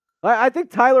selection. I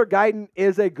think Tyler Guyton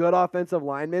is a good offensive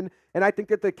lineman, and I think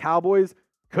that the Cowboys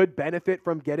could benefit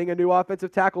from getting a new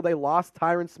offensive tackle. They lost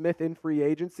Tyron Smith in free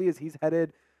agency as he's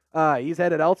headed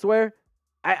elsewhere.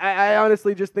 I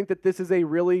honestly just think that this is a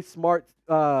really smart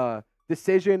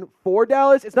decision for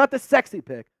Dallas. It's not the sexy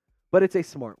pick, but it's a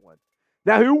smart one.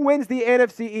 Now, who wins the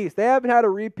NFC East? They haven't had a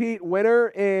repeat winner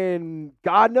in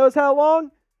God knows how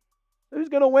long. Who's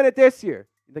going to win it this year?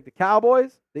 You think the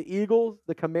Cowboys, the Eagles,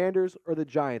 the Commanders, or the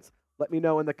Giants? Let me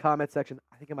know in the comment section.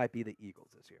 I think it might be the Eagles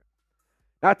this year.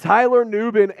 Now, Tyler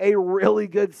Nubin, a really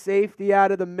good safety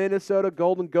out of the Minnesota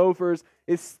Golden Gophers,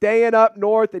 is staying up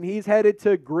north, and he's headed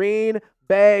to Green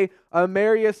Bay.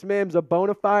 Amarius Mims, a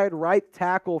bona fide right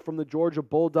tackle from the Georgia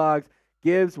Bulldogs,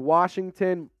 gives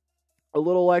Washington a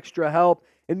little extra help,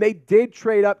 and they did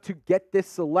trade up to get this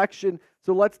selection.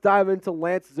 So let's dive into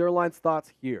Lance Zierlein's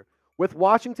thoughts here. With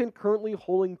Washington currently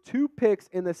holding 2 picks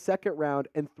in the second round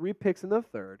and 3 picks in the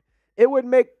third, it would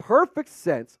make perfect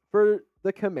sense for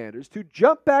the Commanders to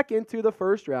jump back into the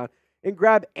first round and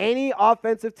grab any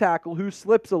offensive tackle who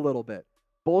slips a little bit,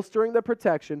 bolstering the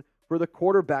protection for the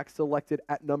quarterback selected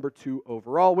at number 2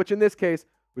 overall, which in this case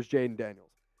was Jaden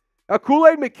Daniels. Now,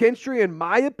 Kool-Aid McKinstry, in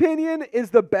my opinion, is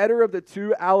the better of the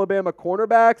 2 Alabama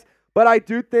cornerbacks, but I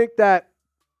do think that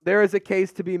there is a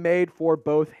case to be made for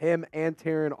both him and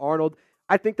Terran Arnold.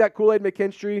 I think that Kool-Aid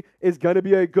McKinstry is going to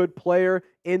be a good player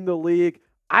in the league.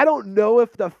 I don't know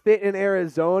if the fit in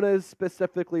Arizona is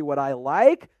specifically what I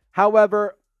like.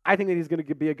 However, I think that he's going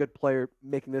to be a good player,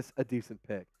 making this a decent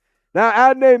pick. Now,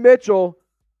 Adonai Mitchell,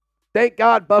 thank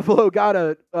God Buffalo got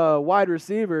a wide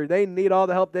receiver. They need all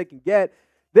the help they can get.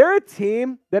 They're a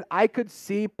team that I could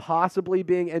see possibly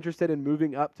being interested in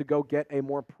moving up to go get a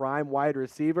more prime wide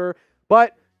receiver.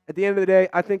 But at the end of the day,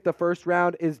 I think the first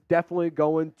round is definitely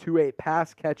going to a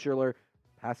pass catcher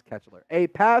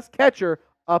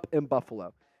up in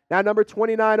Buffalo. Now, number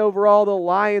 29 overall, the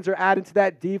Lions are adding to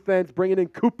that defense, bringing in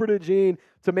Cooper DeJean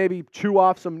to maybe chew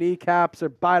off some kneecaps or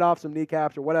bite off some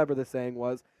kneecaps or whatever the saying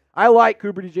was. I like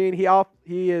Cooper DeJean.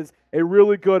 He is a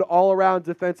really good all-around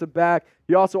defensive back.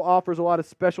 He also offers a lot of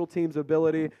special teams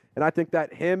ability, and I think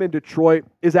that him in Detroit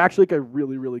is actually a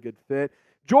really, really good fit.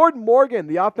 Jordan Morgan,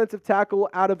 the offensive tackle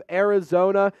out of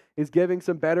Arizona, is giving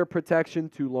some better protection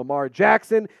to Lamar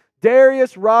Jackson.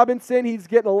 Darius Robinson, he's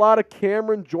getting a lot of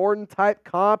Cameron Jordan-type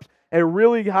comps and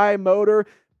really high motor.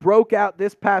 Broke out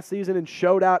this past season and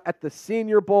showed out at the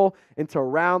Senior Bowl. And to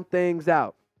round things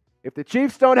out, if the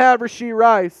Chiefs don't have Rashee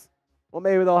Rice, well,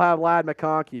 maybe they'll have Ladd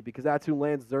McConkey, because that's who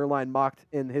Lance Zierlein mocked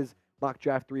in his mock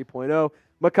draft 3.0.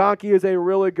 McConkey is a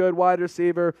really good wide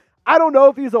receiver. I don't know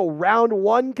if he's a round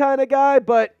 1 kind of guy,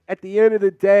 but at the end of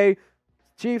the day,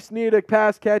 Chiefs need a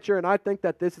pass catcher, and I think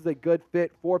that this is a good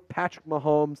fit for Patrick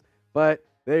Mahomes. But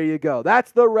there you go.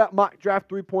 That's the mock draft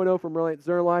 3.0 from Lance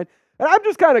Zierlein. And I'm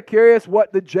just kind of curious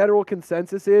what the general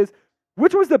consensus is.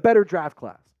 Which was the better draft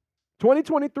class,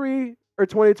 2023 or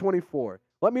 2024?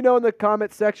 Let me know in the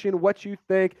comment section what you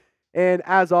think. And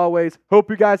as always, hope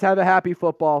you guys have a happy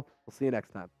football. We'll see you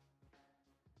next time.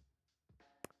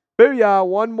 Booyah.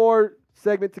 One more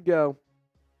segment to go.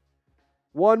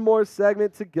 One more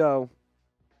segment to go.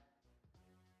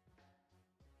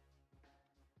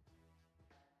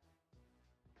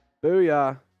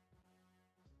 Booyah.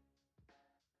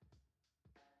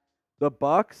 The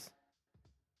Bucks.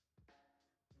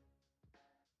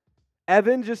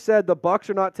 Evan just said the Bucks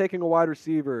are not taking a wide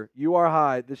receiver. You are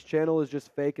high. This channel is just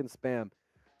fake and spam.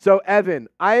 So, Evan,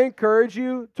 I encourage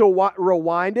you to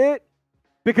rewind it,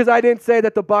 because I didn't say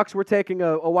that the Bucks were taking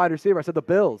a wide receiver. I said the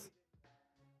Bills.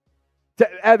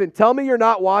 Evan, tell me you're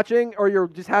not watching, or you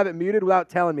just have it muted without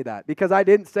telling me that, because I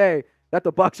didn't say that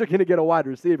the Bucks are going to get a wide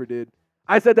receiver, dude.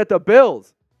 I said that the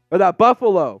Bills, or that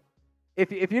Buffalo.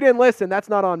 If you didn't listen, that's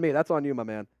not on me. That's on you, my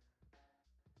man.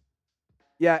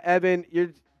 Yeah, Evan,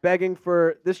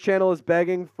 this channel is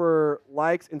begging for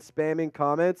likes and spamming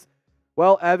comments.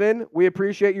 Well, Evan, we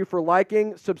appreciate you for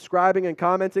liking, subscribing, and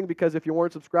commenting, because if you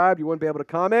weren't subscribed, you wouldn't be able to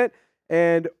comment.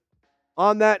 And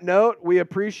on that note, we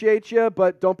appreciate you,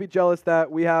 but don't be jealous that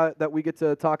we get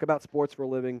to talk about sports for a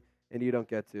living and you don't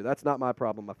get to. That's not my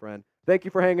problem, my friend. Thank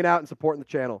you for hanging out and supporting the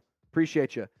channel.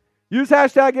 Appreciate you. Use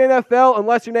hashtag NFL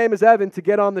unless your name is Evan to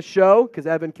get on the show, because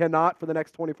Evan cannot for the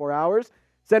next 24 hours.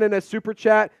 Send in a super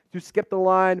chat to skip the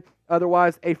line.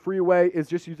 Otherwise, a free way is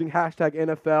just using hashtag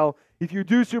NFL. If you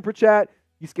do super chat,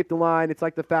 you skip the line. It's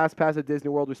like the fast pass at Disney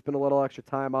World. We spend a little extra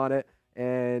time on it.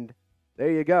 And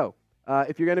there you go.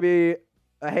 If you're going to be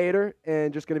a hater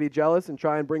and just going to be jealous and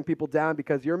try and bring people down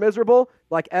because you're miserable,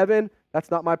 like Evan,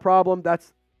 that's not my problem.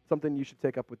 That's something you should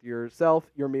take up with yourself,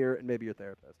 your mirror, and maybe your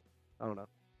therapist. I don't know.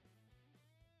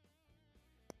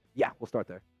 Yeah, we'll start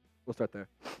there.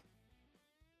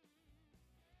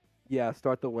 Yeah,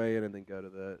 start the weigh-in and then go to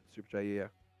the super chat. Yeah,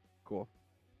 cool.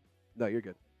 No, you're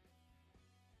good.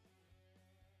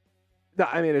 No,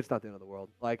 I mean, it's not the end of the world.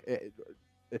 Like,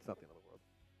 it's not the end of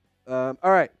the world.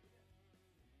 All right.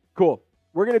 Cool.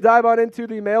 We're going to dive on into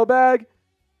the mailbag.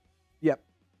 Yep.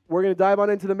 We're going to dive on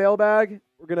into the mailbag.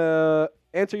 We're going to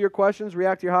answer your questions,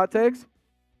 react to your hot takes.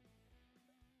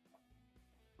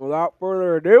 Without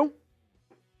further ado,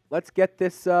 let's get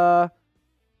this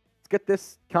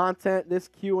content, this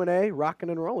Q&A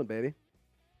rocking and rolling, baby.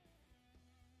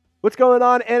 What's going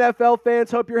on, NFL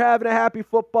fans? Hope you're having a happy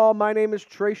football. My name is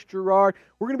Trace Girouard.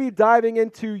 We're going to be diving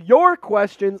into your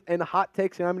questions and hot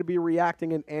takes, and I'm going to be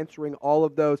reacting and answering all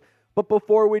of those. But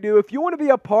before we do, if you want to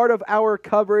be a part of our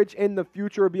coverage in the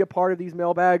future or be a part of these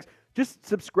mailbags, just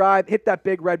subscribe, hit that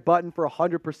big red button for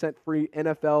 100% free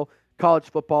NFL college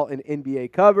football and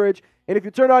NBA coverage. And if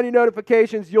you turn on your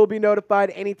notifications, you'll be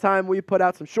notified anytime we put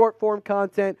out some short-form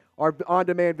content, our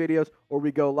on-demand videos, or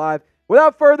we go live.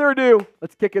 Without further ado,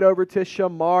 let's kick it over to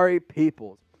Shamari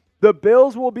Peoples. The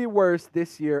Bills will be worse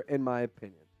this year, in my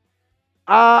opinion.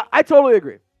 I totally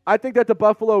agree. I think that the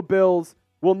Buffalo Bills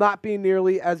will not be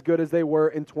nearly as good as they were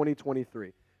in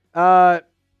 2023. I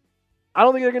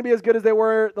don't think they're going to be as good as they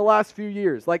were the last few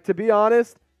years. Like, to be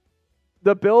honest,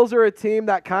 the Bills are a team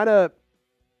that kind of,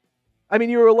 I mean,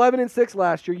 you were 11-6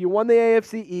 last year. You won the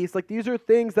AFC East. Like, these are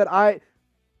things that I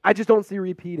just don't see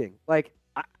repeating. Like,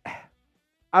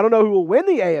 I don't know who will win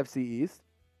the AFC East.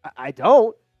 I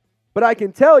don't. But I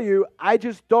can tell you, I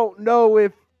just don't know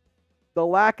if the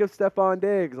lack of Stefon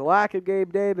Diggs, the lack of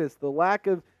Gabe Davis, the lack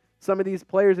of some of these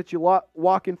players that you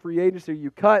walk in free agency or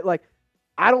you cut, like,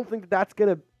 I don't think that's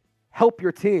going to help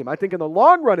your team. I think in the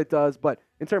long run it does, but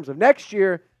in terms of next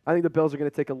year, I think the Bills are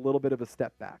going to take a little bit of a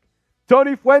step back.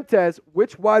 Tony Fuentes,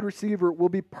 which wide receiver will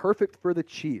be perfect for the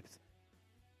Chiefs?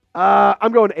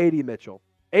 I'm going A.D. Mitchell.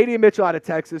 A.D. Mitchell out of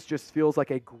Texas just feels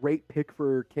like a great pick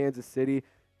for Kansas City.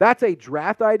 That's a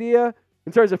draft idea.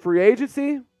 In terms of free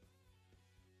agency, what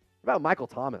about Michael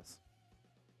Thomas?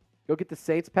 Go get the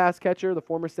Saints pass catcher, the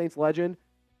former Saints legend,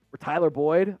 or Tyler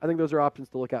Boyd. I think those are options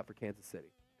to look at for Kansas City.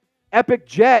 Epic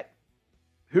Jet,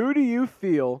 who do you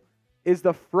feel is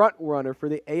the front runner for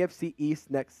the AFC East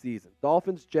next season?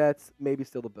 Dolphins, Jets, maybe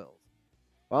still the Bills.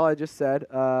 Well, I just said,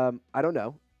 I don't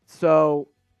know. So,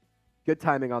 good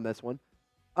timing on this one.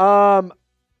 I'm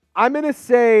going to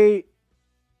say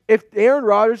if Aaron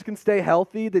Rodgers can stay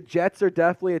healthy, the Jets are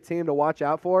definitely a team to watch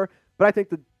out for. But I think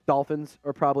the Dolphins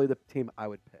are probably the team I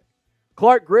would pick.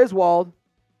 Clark Griswold,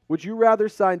 would you rather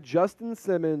sign Justin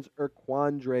Simmons or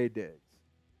Quandre Diggs?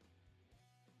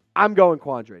 I'm going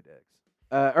Quandre Diggs.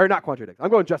 Or not Quandre Diggs. I'm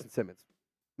going Justin Simmons.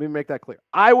 Let me make that clear.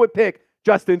 I would pick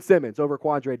Justin Simmons over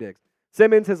Quandre Diggs.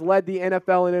 Simmons has led the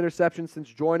NFL in interceptions since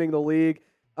joining the league.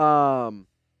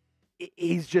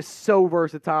 He's just so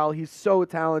versatile. He's so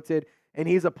talented, and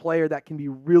he's a player that can be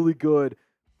really good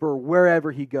for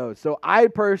wherever he goes. So I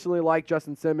personally like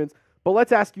Justin Simmons, but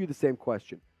let's ask you the same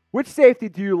question. Which safety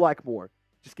do you like more?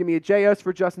 Just give me a JS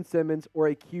for Justin Simmons or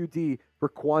a QD for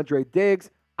Quandre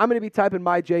Diggs. I'm going to be typing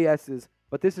my JSs,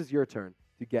 but this is your turn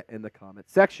to get in the comment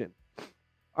section. All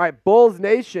right, Bulls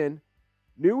Nation.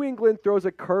 New England throws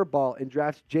a curveball and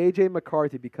drafts J.J.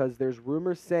 McCarthy because there's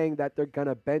rumors saying that they're going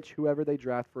to bench whoever they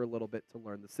draft for a little bit to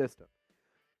learn the system.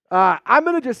 I'm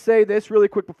going to just say this really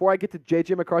quick before I get to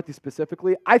J.J. McCarthy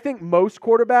specifically. I think most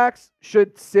quarterbacks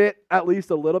should sit at least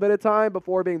a little bit of time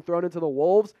before being thrown into the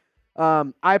wolves.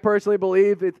 I personally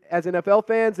believe as NFL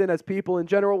fans and as people in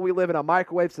general, we live in a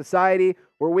microwave society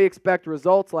where we expect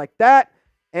results like that,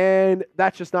 and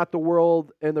that's just not the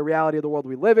world and the reality of the world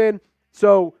we live in.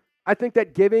 So I think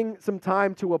that giving some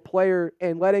time to a player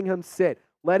and letting him sit,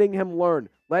 letting him learn,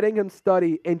 letting him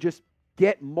study, and just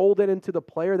get molded into the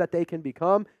player that they can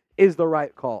become is the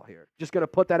right call here. Just going to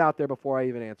put that out there before I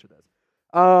even answer this.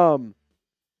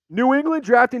 New England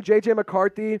drafting J.J.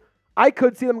 McCarthy. I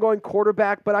could see them going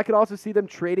quarterback, but I could also see them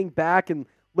trading back and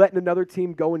letting another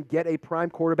team go and get a prime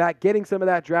quarterback, getting some of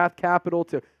that draft capital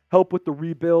to help with the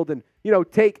rebuild and,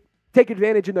 take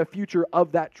advantage in the future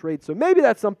of that trade. So maybe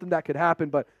that's something that could happen,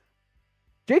 but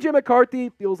J.J. McCarthy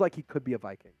feels like he could be a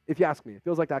Viking. If you ask me, it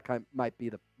feels like that might be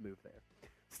the move there.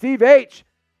 Steve H.,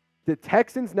 the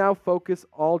Texans now focus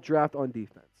all draft on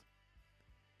defense.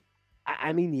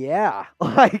 I mean, yeah.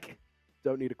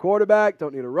 Don't need a quarterback,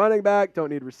 don't need a running back, don't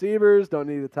need receivers, don't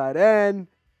need a tight end.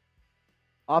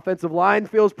 Offensive line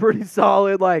feels pretty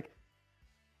solid.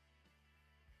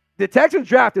 The Texans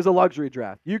draft is a luxury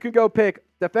draft. You can go pick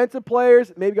defensive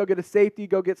players, maybe go get a safety,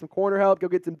 go get some corner help, go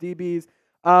get some DBs.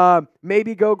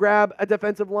 Maybe go grab a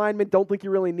defensive lineman. Don't think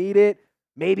you really need it.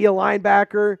 Maybe a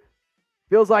linebacker.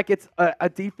 Feels like it's a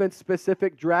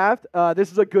defense-specific draft.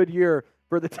 This is a good year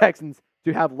for the Texans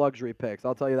to have luxury picks.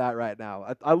 I'll tell you that right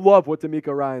now. I love what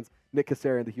D'Amico Ryans, Nick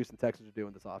Cassari, and the Houston Texans are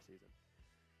doing this offseason.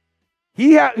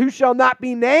 Who shall not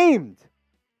be named,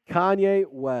 Kanye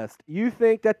West. You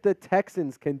think that the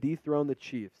Texans can dethrone the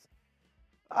Chiefs?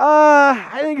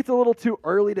 I think it's a little too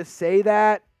early to say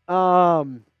that. I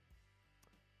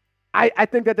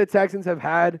think that the Texans have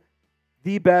had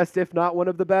the best, if not one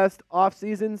of the best, off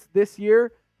seasons this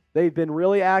year. They've been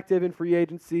really active in free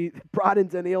agency. Brought in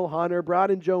Danielle Hunter,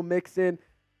 brought in Joe Mixon,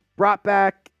 brought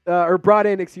in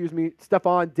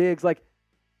Stefon Diggs.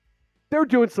 They're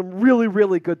doing some really,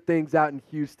 really good things out in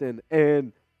Houston.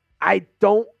 And I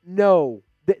don't know.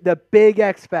 The big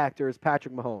X factor is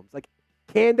Patrick Mahomes.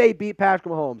 Can they beat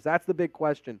Patrick Mahomes? That's the big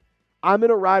question. I'm going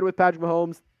to ride with Patrick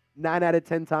Mahomes 9 out of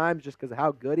 10 times just because of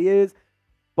how good he is.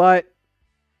 But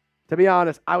to be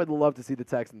honest, I would love to see the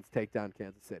Texans take down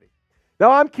Kansas City.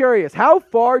 Now, I'm curious, how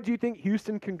far do you think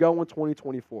Houston can go in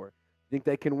 2024? Do you think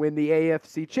they can win the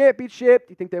AFC Championship?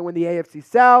 Do you think they win the AFC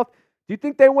South? Do you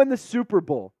think they win the Super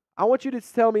Bowl? I want you to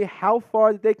tell me how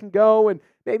far that they can go and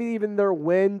maybe even their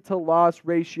win-to-loss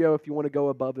ratio if you want to go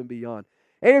above and beyond.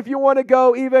 And if you want to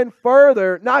go even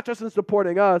further, not just in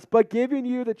supporting us, but giving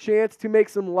you the chance to make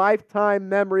some lifetime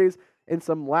memories and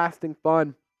some lasting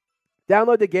fun,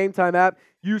 download the Game Time app.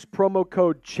 Use promo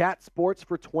code CHATSPORTS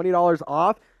for $20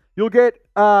 off. You'll get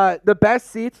the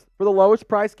best seats for the lowest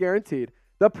price guaranteed.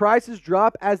 The prices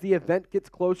drop as the event gets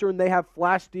closer, and they have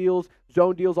flash deals,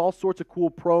 zone deals, all sorts of cool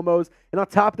promos. And on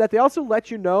top of that, they also let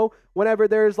you know whenever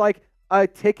there's like a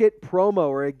ticket promo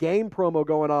or a game promo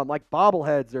going on, like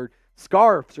bobbleheads or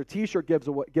scarves or T-shirt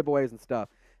giveaways and stuff.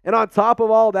 And on top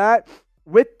of all that,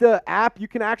 with the app, you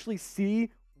can actually see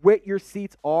what your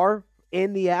seats are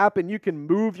in the app, and you can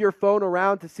move your phone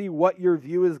around to see what your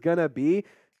view is going to be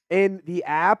in the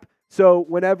app. So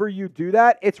whenever you do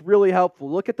that, it's really helpful.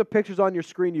 Look at the pictures on your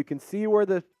screen. You can see where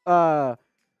the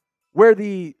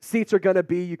seats are going to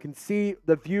be. You can see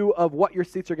the view of what your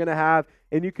seats are going to have,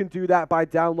 and you can do that by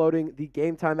downloading the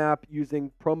Game Time app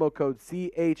using promo code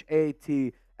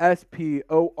CHATSPORTS.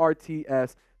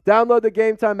 Download the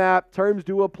Game Time app. Terms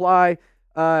do apply.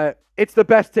 It's the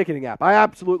best ticketing app. I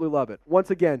absolutely love it. Once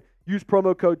again, use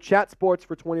promo code CHATSPORTS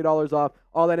for $20 off.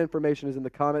 All that information is in the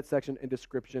comment section and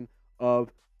description of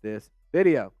this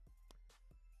video.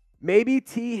 Maybe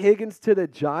Tee Higgins to the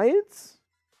Giants?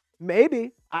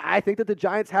 Maybe. I think that the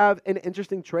Giants have an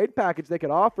interesting trade package they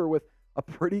could offer with a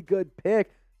pretty good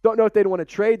pick. Don't know if they'd want to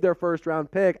trade their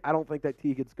first-round pick. I don't think that Tee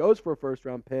Higgins goes for a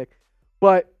first-round pick.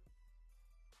 But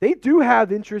they do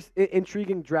have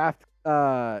intriguing draft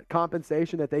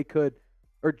compensation that they could,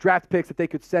 or draft picks that they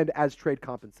could send as trade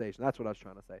compensation. That's what I was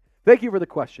trying to say. Thank you for the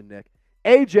question, Nick.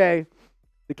 AJ,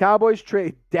 the Cowboys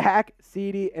trade Dak,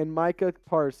 CeeDee, and Micah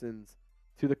Parsons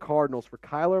to the Cardinals for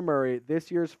Kyler Murray,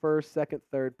 this year's first, second,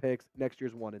 third picks, next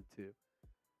year's 1 and 2.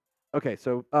 Okay,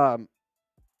 so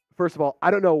first of all,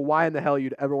 I don't know why in the hell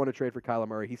you'd ever want to trade for Kyler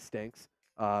Murray. He stinks.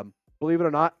 Believe it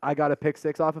or not, I got a pick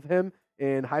 6 off of him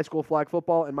in high school flag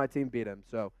football, and my team beat him.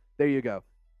 So there you go.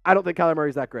 I don't think Kyler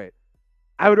Murray's that great.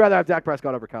 I would rather have Dak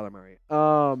Prescott over Kyler Murray.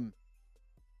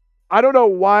 I don't know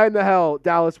why in the hell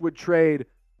Dallas would trade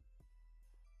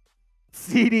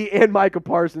CeeDee and Micah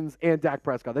Parsons and Dak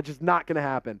Prescott. That's just not going to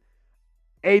happen.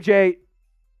 AJ,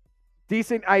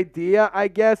 decent idea, I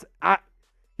guess.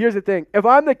 Here's the thing. If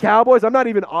I'm the Cowboys, I'm not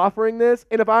even offering this.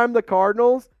 And if I'm the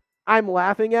Cardinals, I'm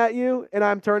laughing at you and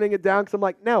I'm turning it down because I'm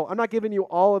like, no, I'm not giving you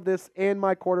all of this and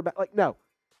my quarterback. Like, no.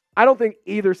 I don't think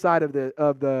either side of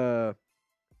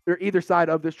either side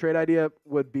of this trade idea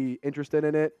would be interested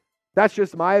in it. That's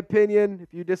just my opinion.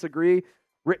 If you disagree,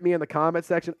 rip me in the comment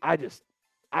section.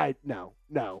 No.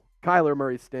 Kyler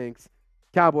Murray stinks.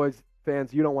 Cowboys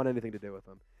fans, you don't want anything to do with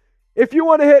him. If you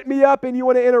want to hit me up and you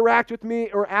want to interact with me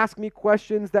or ask me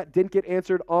questions that didn't get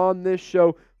answered on this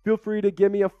show, feel free to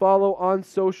give me a follow on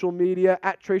social media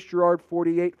at Trace Girouard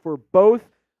 48 for both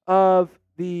of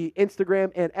the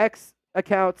Instagram and X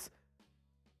accounts.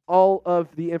 All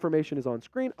of the information is on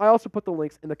screen. I also put the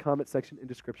links in the comment section and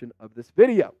description of this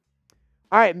video.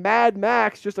 All right, Mad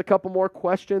Max, just a couple more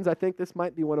questions. I think this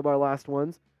might be one of our last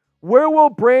ones. Where will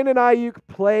Brandon Aiyuk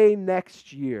play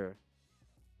next year?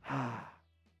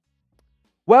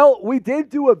 Well, we did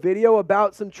do a video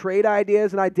about some trade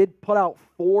ideas, and I did put out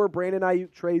 4 Brandon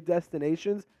Aiyuk trade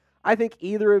destinations. I think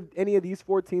any of these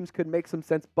 4 teams could make some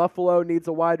sense. Buffalo needs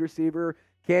a wide receiver.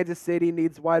 Kansas City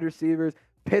needs wide receivers.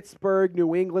 Pittsburgh,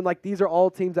 New England, like these are all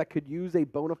teams that could use a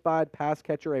bona fide pass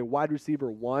catcher, a wide receiver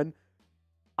 1.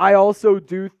 I also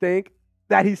do think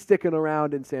that he's sticking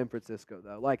around in San Francisco,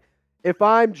 though. Like, if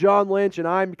I'm John Lynch and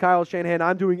I'm Kyle Shanahan,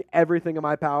 I'm doing everything in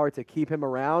my power to keep him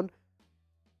around.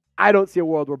 I don't see a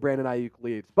world where Brandon Aiyuk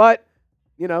leaves. But,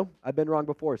 I've been wrong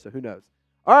before, so who knows?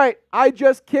 All right, I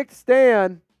just kicked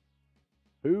Stan.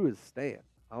 Who is Stan?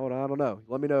 I don't know.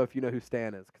 Let me know if you know who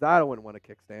Stan is, because I wouldn't want to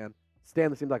kick Stan.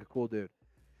 Stan seems like a cool dude.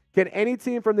 Can any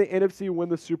team from the NFC win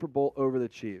the Super Bowl over the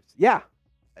Chiefs? Yeah.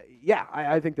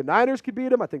 I think the Niners could beat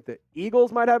them. I think the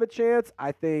Eagles might have a chance.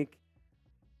 I think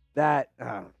that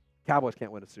Cowboys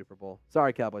can't win a Super Bowl.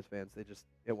 Sorry, Cowboys fans.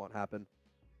 It won't happen.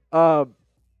 The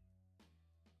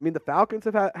Falcons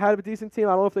have had a decent team.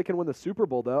 I don't know if they can win the Super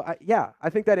Bowl, though. I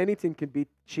think that any team can beat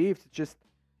Chiefs.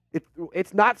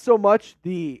 It's not so much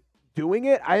the doing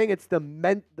it. I think it's the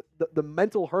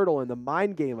mental hurdle and the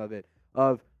mind game of it,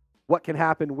 of what can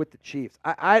happen with the Chiefs.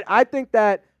 I think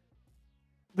that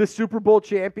the Super Bowl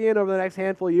champion over the next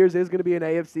handful of years is going to be an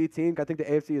AFC team. I think the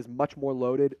AFC is much more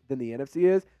loaded than the NFC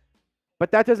is.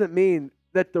 But that doesn't mean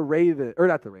that the Ravens, or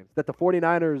not the Ravens, that the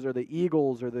 49ers or the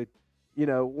Eagles or the,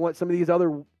 some of these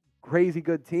other crazy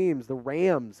good teams, the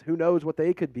Rams, who knows what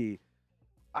they could be.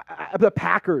 The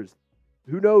Packers,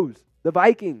 who knows? The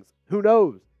Vikings, who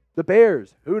knows? The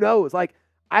Bears, who knows? Like,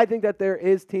 I think that there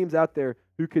is teams out there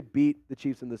who could beat the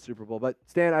Chiefs in the Super Bowl. But,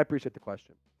 Stan, I appreciate the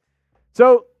question.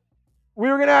 So, we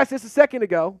were going to ask this a second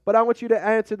ago, but I want you to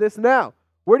answer this now.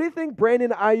 Where do you think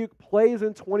Brandon Aiyuk plays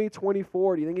in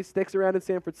 2024? Do you think he sticks around in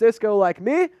San Francisco like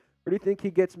me, or do you think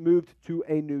he gets moved to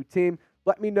a new team?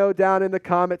 Let me know down in the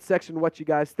comment section what you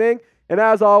guys think. And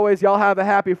as always, y'all have a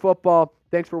happy football.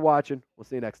 Thanks for watching. We'll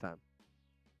see you next time.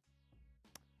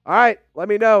 All right, let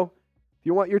me know if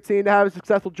you want your team to have a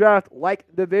successful draft. Like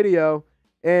the video.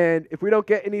 And if we don't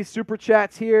get any super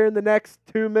chats here in the next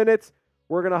 2 minutes,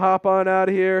 we're going to hop on out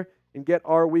of here and get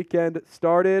our weekend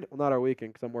started. Well, not our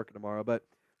weekend because I'm working tomorrow, but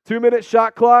 2-minute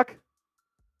shot clock.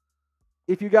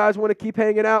 If you guys want to keep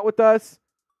hanging out with us,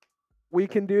 we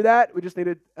can do that. We just need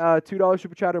a $2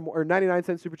 super chat or more, or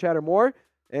 99-cent super chat or more.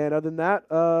 And other than that,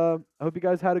 I hope you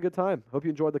guys had a good time. Hope you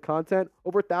enjoyed the content.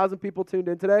 Over 1,000 people tuned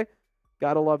in today.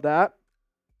 Gotta love that.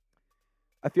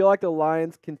 I feel like the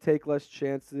Lions can take less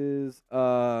chances.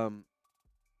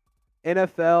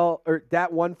 NFL, or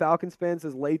that one Falcons fan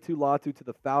says Latu Latu to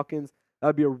the Falcons. That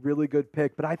would be a really good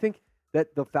pick. But I think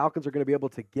that the Falcons are going to be able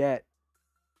to get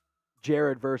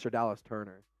Jared Verse or Dallas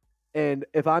Turner. And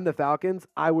if I'm the Falcons,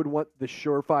 I would want the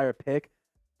surefire pick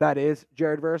that is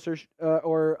Jared Verse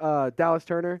or Dallas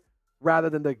Turner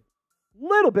rather than the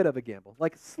little bit of a gamble,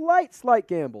 like slight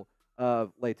gamble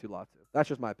of Latu Latu. That's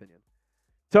just my opinion.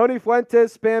 Tony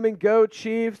Fuentes spamming Go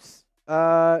Chiefs.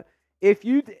 If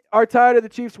you are tired of the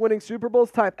Chiefs winning Super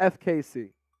Bowls, type FKC.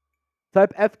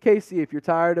 Type FKC if you're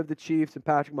tired of the Chiefs and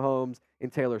Patrick Mahomes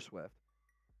and Taylor Swift.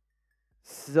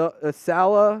 So,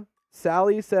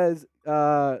 Sally says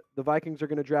the Vikings are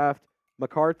going to draft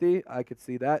McCarthy. I could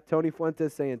see that. Tony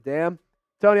Fuentes saying, damn.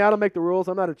 Tony, I don't make the rules.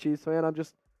 I'm not a Chiefs fan. I'm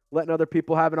just letting other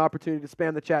people have an opportunity to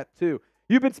spam the chat too.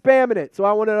 You've been spamming it, so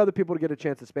I wanted other people to get a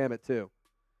chance to spam it too.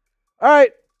 All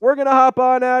right. We're going to hop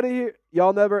on out of here.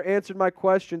 Y'all never answered my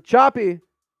question. Choppy,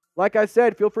 like I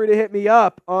said, feel free to hit me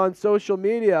up on social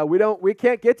media. We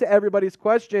can't get to everybody's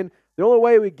question. The only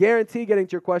way we guarantee getting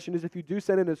to your question is if you do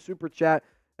send in a super chat.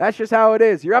 That's just how it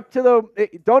is. You're up to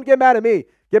don't get mad at me.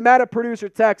 Get mad at producer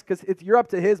Tex because you're up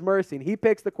to his mercy, and he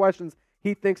picks the questions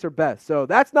he thinks are best. So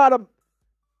that's not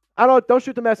don't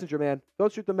shoot the messenger, man.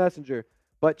 Don't shoot the messenger.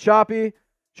 But Choppy,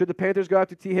 should the Panthers go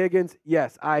after Tee Higgins?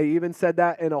 Yes, I even said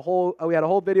that in we had a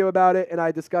whole video about it, and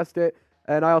I discussed it.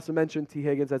 And I also mentioned Tee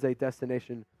Higgins as a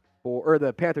destination or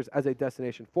the Panthers as a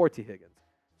destination for Tee Higgins.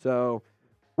 So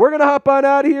we're going to hop on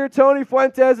out of here. Tony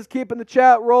Fuentes is keeping the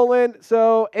chat rolling.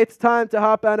 So it's time to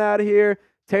hop on out of here.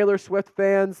 Taylor Swift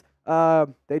fans,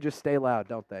 they just stay loud,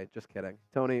 don't they? Just kidding.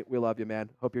 Tony, we love you, man.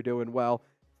 Hope you're doing well.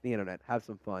 It's the internet. Have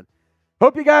some fun.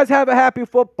 Hope you guys have a happy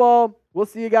football. We'll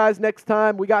see you guys next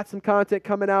time. We got some content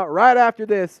coming out right after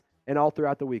this and all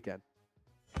throughout the weekend.